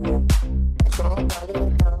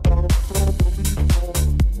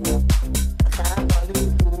טוב, ככה בא לי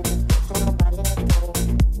טוב, ככה בא לי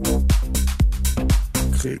טוב.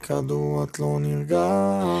 קחי כדור את לא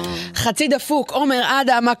נרגעת. חצי דפוק, עומר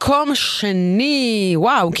אדם, מקום שני.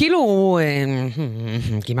 וואו, כאילו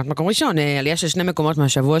כמעט מקום ראשון, עלייה של 2 מקומות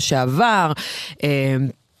מהשבוע שעבר,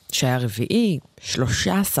 שהיה רביעי,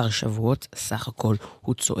 13 שבועות סך הכל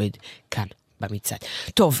הוא צועד כאן במצעד.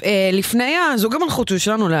 טוב, לפני הזוג המלכות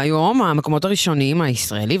שלנו להיום, המקומות הראשונים,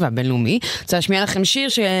 הישראלי והבינלאומי, רוצה להשמיע לכם שיר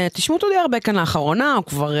שתשמעו אותו די הרבה כאן לאחרונה, הוא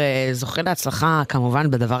כבר זוכה להצלחה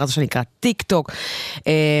כמובן בדבר הזה שנקרא טיק טוק.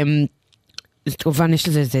 כמובן יש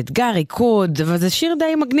לזה אתגר, ריקוד, אבל זה שיר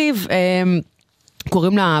די מגניב.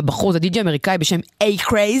 קוראים לבחור, זה די.ג'י אמריקאי בשם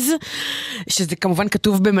A-Craze, שזה כמובן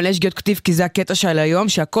כתוב במלא שגיאות כתיב, כי זה הקטע של היום,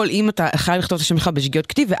 שהכל אם אתה חייב לכתוב את השם שלך בשגיאות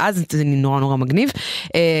כתיב, ואז זה נורא נורא מגניב.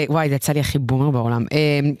 וואי, זה יצא לי הכי בומר בעולם.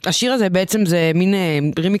 השיר הזה בעצם זה מין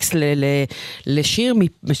רימיקס לשיר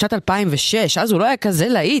משנת 2006, אז הוא לא היה כזה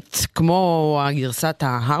להיט, כמו הגרסת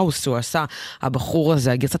ההאוס הוא עשה, הבחור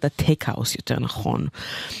הזה, הגרסת הטייק האוס יותר נכון.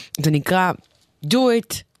 זה נקרא Do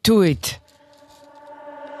It, Do It.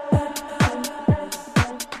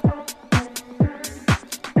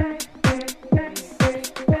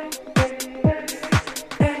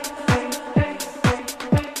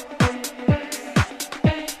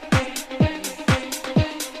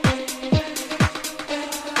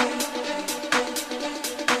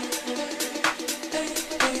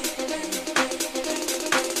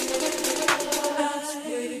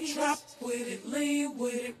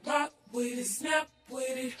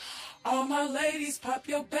 All my ladies, pop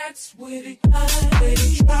your backs with it. With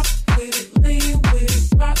it, drop with it, lean with it,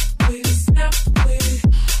 rock with it, snap with it.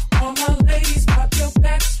 All my ladies, pop your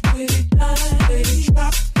backs with it. With it,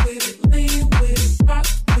 drop with it, lean with it, rock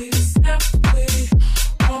with it, snap with it.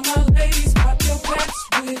 All my ladies, pop your backs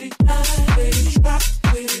with it. With it, drop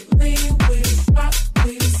with it, lean with it, rock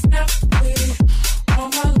with it, snap with it. All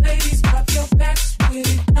my ladies, pop your backs with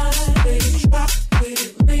it. With it, drop with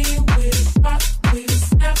it, lean with it, rock with it,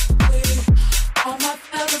 snap with it. All my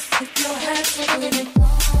fellas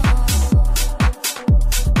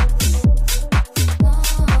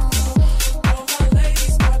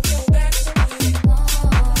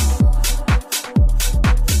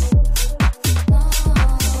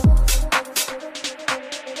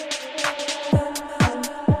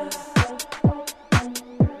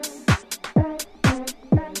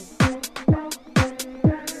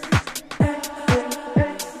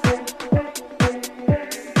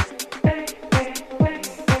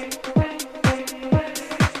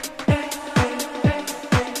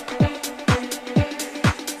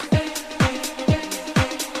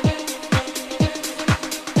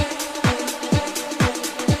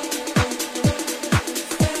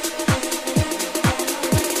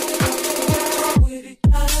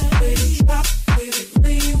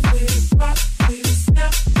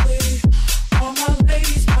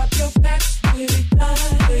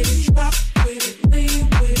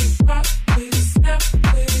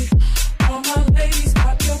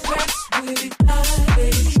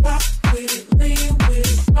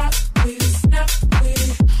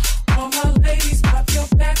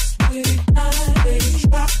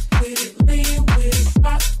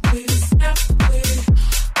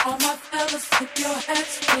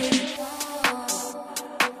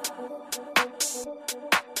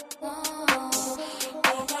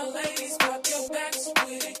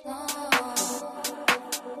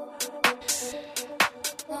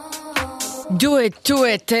Do it, do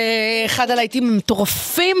it. אחד הלהיטים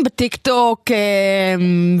מטורפים בטיקטוק,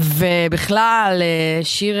 ובכלל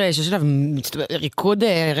שיר שיש עליו ריקוד,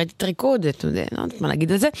 רדיט ריקוד, אתה יודע, לא יודעת מה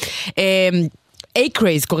להגיד על זה.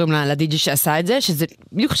 A-Craze קוראים לדיג'י שעשה את זה, שזה,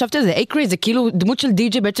 בדיוק חשבתי על זה, A-Craze זה כאילו דמות של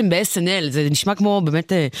דיג'י בעצם ב-SNL, זה נשמע כמו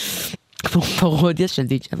באמת כמו פרודיה של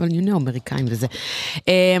דיג'י, אבל אמריקאים וזה.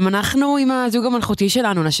 אנחנו עם הזוג המלכותי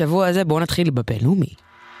שלנו לשבוע הזה, בואו נתחיל בבינלאומי.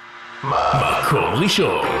 מקום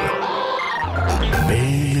ראשון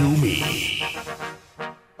בינלאומי.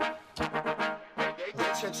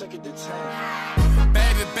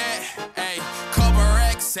 Baby bet, ayy, couple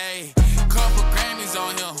racks, ayy, couple Grammys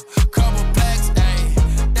on him, couple plaques, ayy,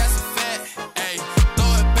 that's a fact, ayy,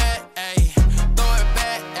 throw it back, ayy, throw it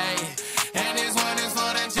back, ayy, and this one is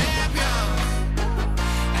for the champion,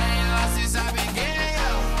 ain't lost since I began,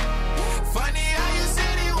 yo, funny how you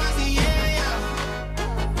said it was the year, yo,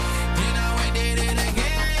 then I went did it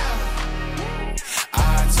again, yo,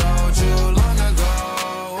 I told you long ago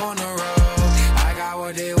on the road, I got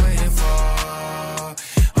what they waiting for.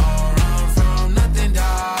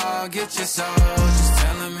 Get your soul, just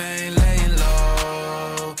tell him I ain't laying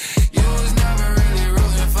low. You was never really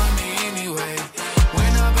rooting for me anyway.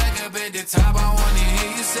 When I'm back up at the top, I wanna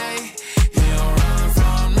hear you say, you don't run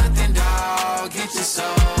from nothing, dog. Get your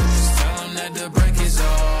soul, just tell him that the break is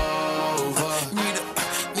over.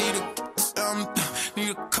 Need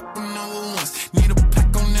a couple number ones. Need a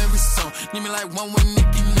pack on every song. Need me like one with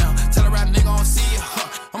Nicki now. Tell a rap nigga I don't see it, huh.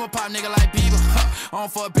 I'm a pop nigga like Bieber, huh. I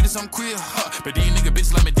don't fuck bitches, I'm queer, huh. But these nigga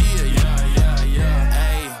bitches like me dear, yeah.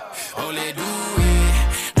 Ayy, oh let do it.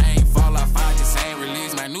 I ain't fall off, I just ain't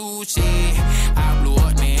release my new shit. I blew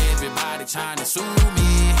up, man, everybody tryna sue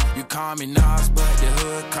me. You call me Nas, but the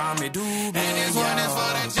hood call me Doobie. And this one is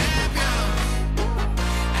for the champion.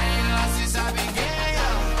 Ain't lost since I began, yo.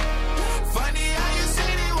 Funny how you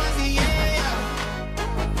said it was the year, yo.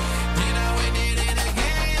 Then I went did it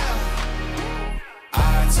again, yo.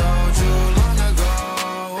 I told you long ago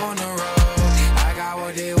on the road, I got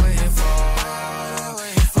what they waiting for.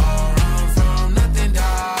 Don't run from nothing,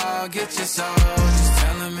 dog. Get your soul, just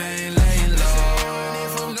tell them I ain't laying low.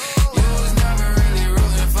 You was never really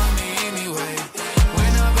rooting for me anyway.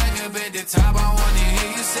 When I'm back up at the top, I wanna hear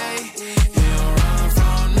you say, you don't run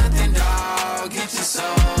from nothing, dog. Get your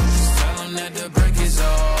soul, just tell them that the break is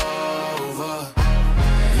over.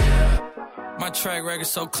 My track record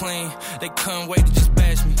so clean, they couldn't wait to just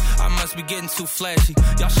bash me. I must be getting too flashy.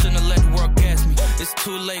 Y'all shouldn't have let the world gas me. It's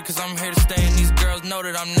too late cause I'm here to stay and these girls know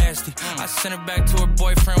that I'm nasty. I sent her back to her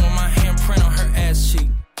boyfriend with my handprint on her ass cheek.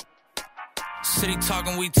 City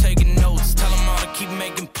talking, we taking notes. Tell him all to keep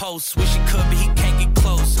making posts. Wish he could, but he can't get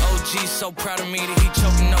close. OG's so proud of me that he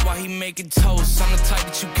choking up while he making toast. I'm the type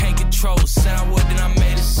that you can't control. Said I would, then I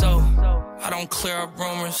made it so. I don't clear up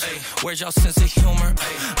rumors. Where's y'all sense of humor?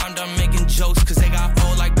 I'm done making jokes cause they got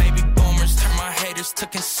old like baby boomers. Turn my haters to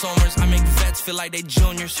consumers. I make vets feel like they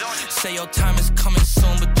juniors. Say your time is coming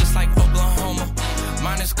soon, but just like Oklahoma,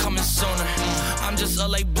 mine is coming sooner. I'm just a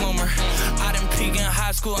late bloomer. I didn't peak in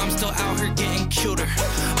high school, I'm still out here getting cuter.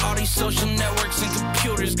 All these social networks and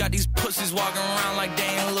computers got these pussies walking around like they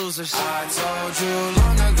ain't losers. I told you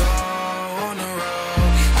long ago on the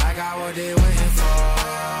road, I got what they waiting for.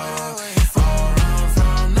 Don't run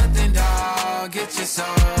from nothing, dog. Get your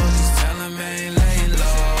soul, just tell them I ain't laying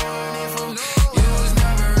low. You was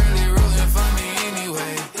never really rooting for me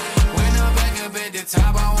anyway. When I'm back up at the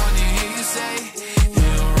top, I wanna hear you say, you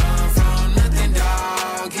don't run from nothing,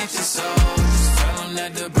 dog. Get your soul, just tell them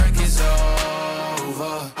that the break is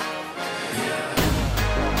over.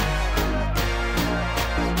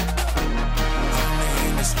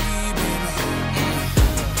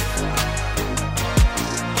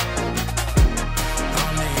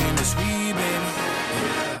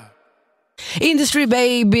 Industry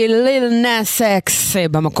Baby, Lil Nas X,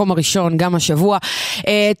 במקום הראשון, גם השבוע.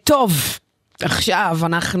 טוב, עכשיו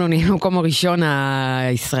אנחנו נהיה במקום הראשון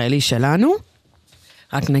הישראלי שלנו.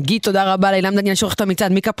 רק נגיד תודה רבה לאילם דניאל שעורך את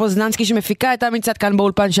המצעד, מיקה פוזננסקי שמפיקה את המצעד כאן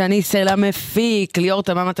באולפן שאני סלע מפיק, ליאור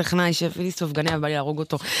תמם הטכנאי שהביא לי סופגניה ובא לי להרוג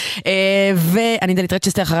אותו. ואני דלית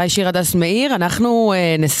רצ'שטר, אחריי שיר הדס מאיר. אנחנו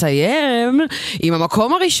נסיים עם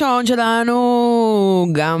המקום הראשון שלנו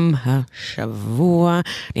גם השבוע,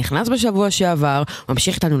 נכנס בשבוע שעבר,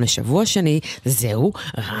 ממשיך איתנו לשבוע שני, זהו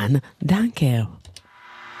רן דנקר.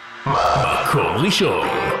 מקום ראשון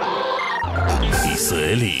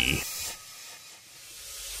ישראלי.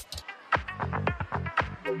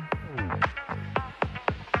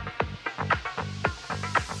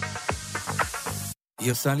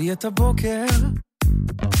 היא עושה לי את הבוקר,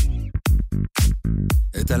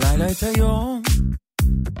 את הלילה, את היום.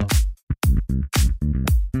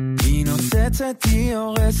 היא נושאת מתפוצצת, היא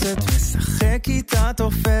הורסת, משחק איתה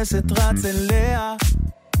תופסת,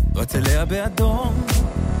 רץ אליה באדום,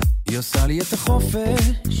 היא עושה לי את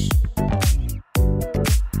החופש,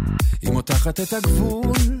 היא מותחת את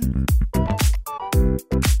הגבול,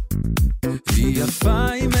 היא יפה,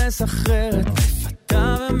 היא מסחררת,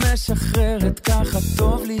 מפתה ומשחררת, ככה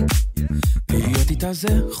טוב לי להיות איתה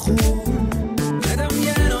זה חור,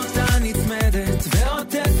 מדמיין אותה נצמדת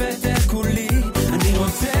ועוטפת את כולי, אני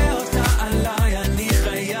רוצה אותה עליי, אני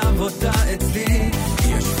חייב אותה אצלי,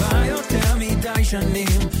 היא ישבה יותר מדי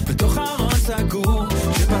שנים בתוך ארון סגור,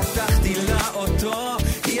 שפתחתי לה אותו,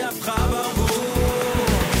 היא הפכה ברבור.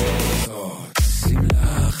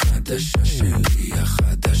 שמלה החדשה שלי,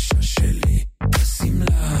 החדשה שלי,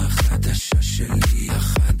 השמלה החדשה שלי,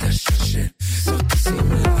 החדשה שלי, זאת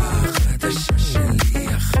השמלה החדשה שלי,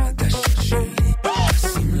 החדשה שלי,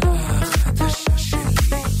 השמלה החדשה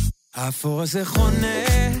שלי. האפור הזה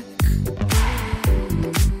חונק,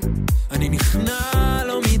 אני נכנע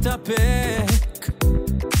לא מתאפק,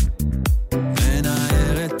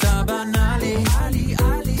 מנער את הבנאלי,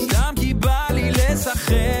 סתם כי בא לי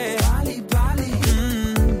לשחק,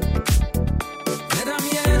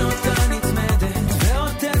 מדמיין אותה נצמדת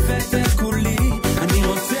ועוטפת את כולי, אני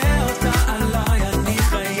רוצה אותה עליי, אני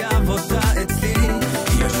חייב אותה אצלי,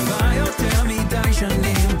 היא ישבה יותר מדי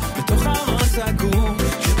שנים בתוך ארון סגור,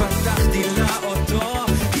 שפתחתי לה אותו,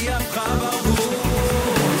 היא הפכה ברבור.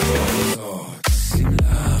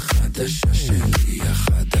 שמלה החדשה שלי,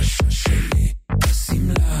 החדשה שלי,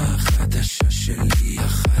 השמלה החדשה שלי,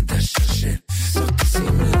 החדשה שלי, זאת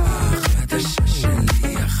השמלה החדשה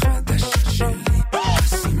שלי, החדשה שלי,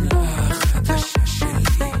 השמלה החדשה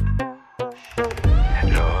שלי.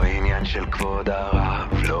 לא עניין של כבוד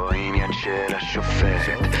הרב, לא עניין של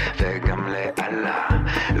השופט, וגם לעלה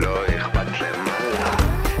לא אכפת למעלה,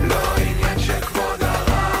 לא עניין של כבוד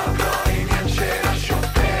הרב, לא עניין של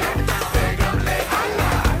השופט, וגם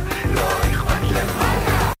לעלה לא אכפת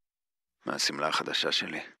למעלה. מהשמלה החדשה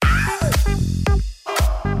שלי,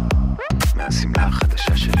 מהשמלה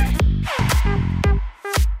החדשה שלי.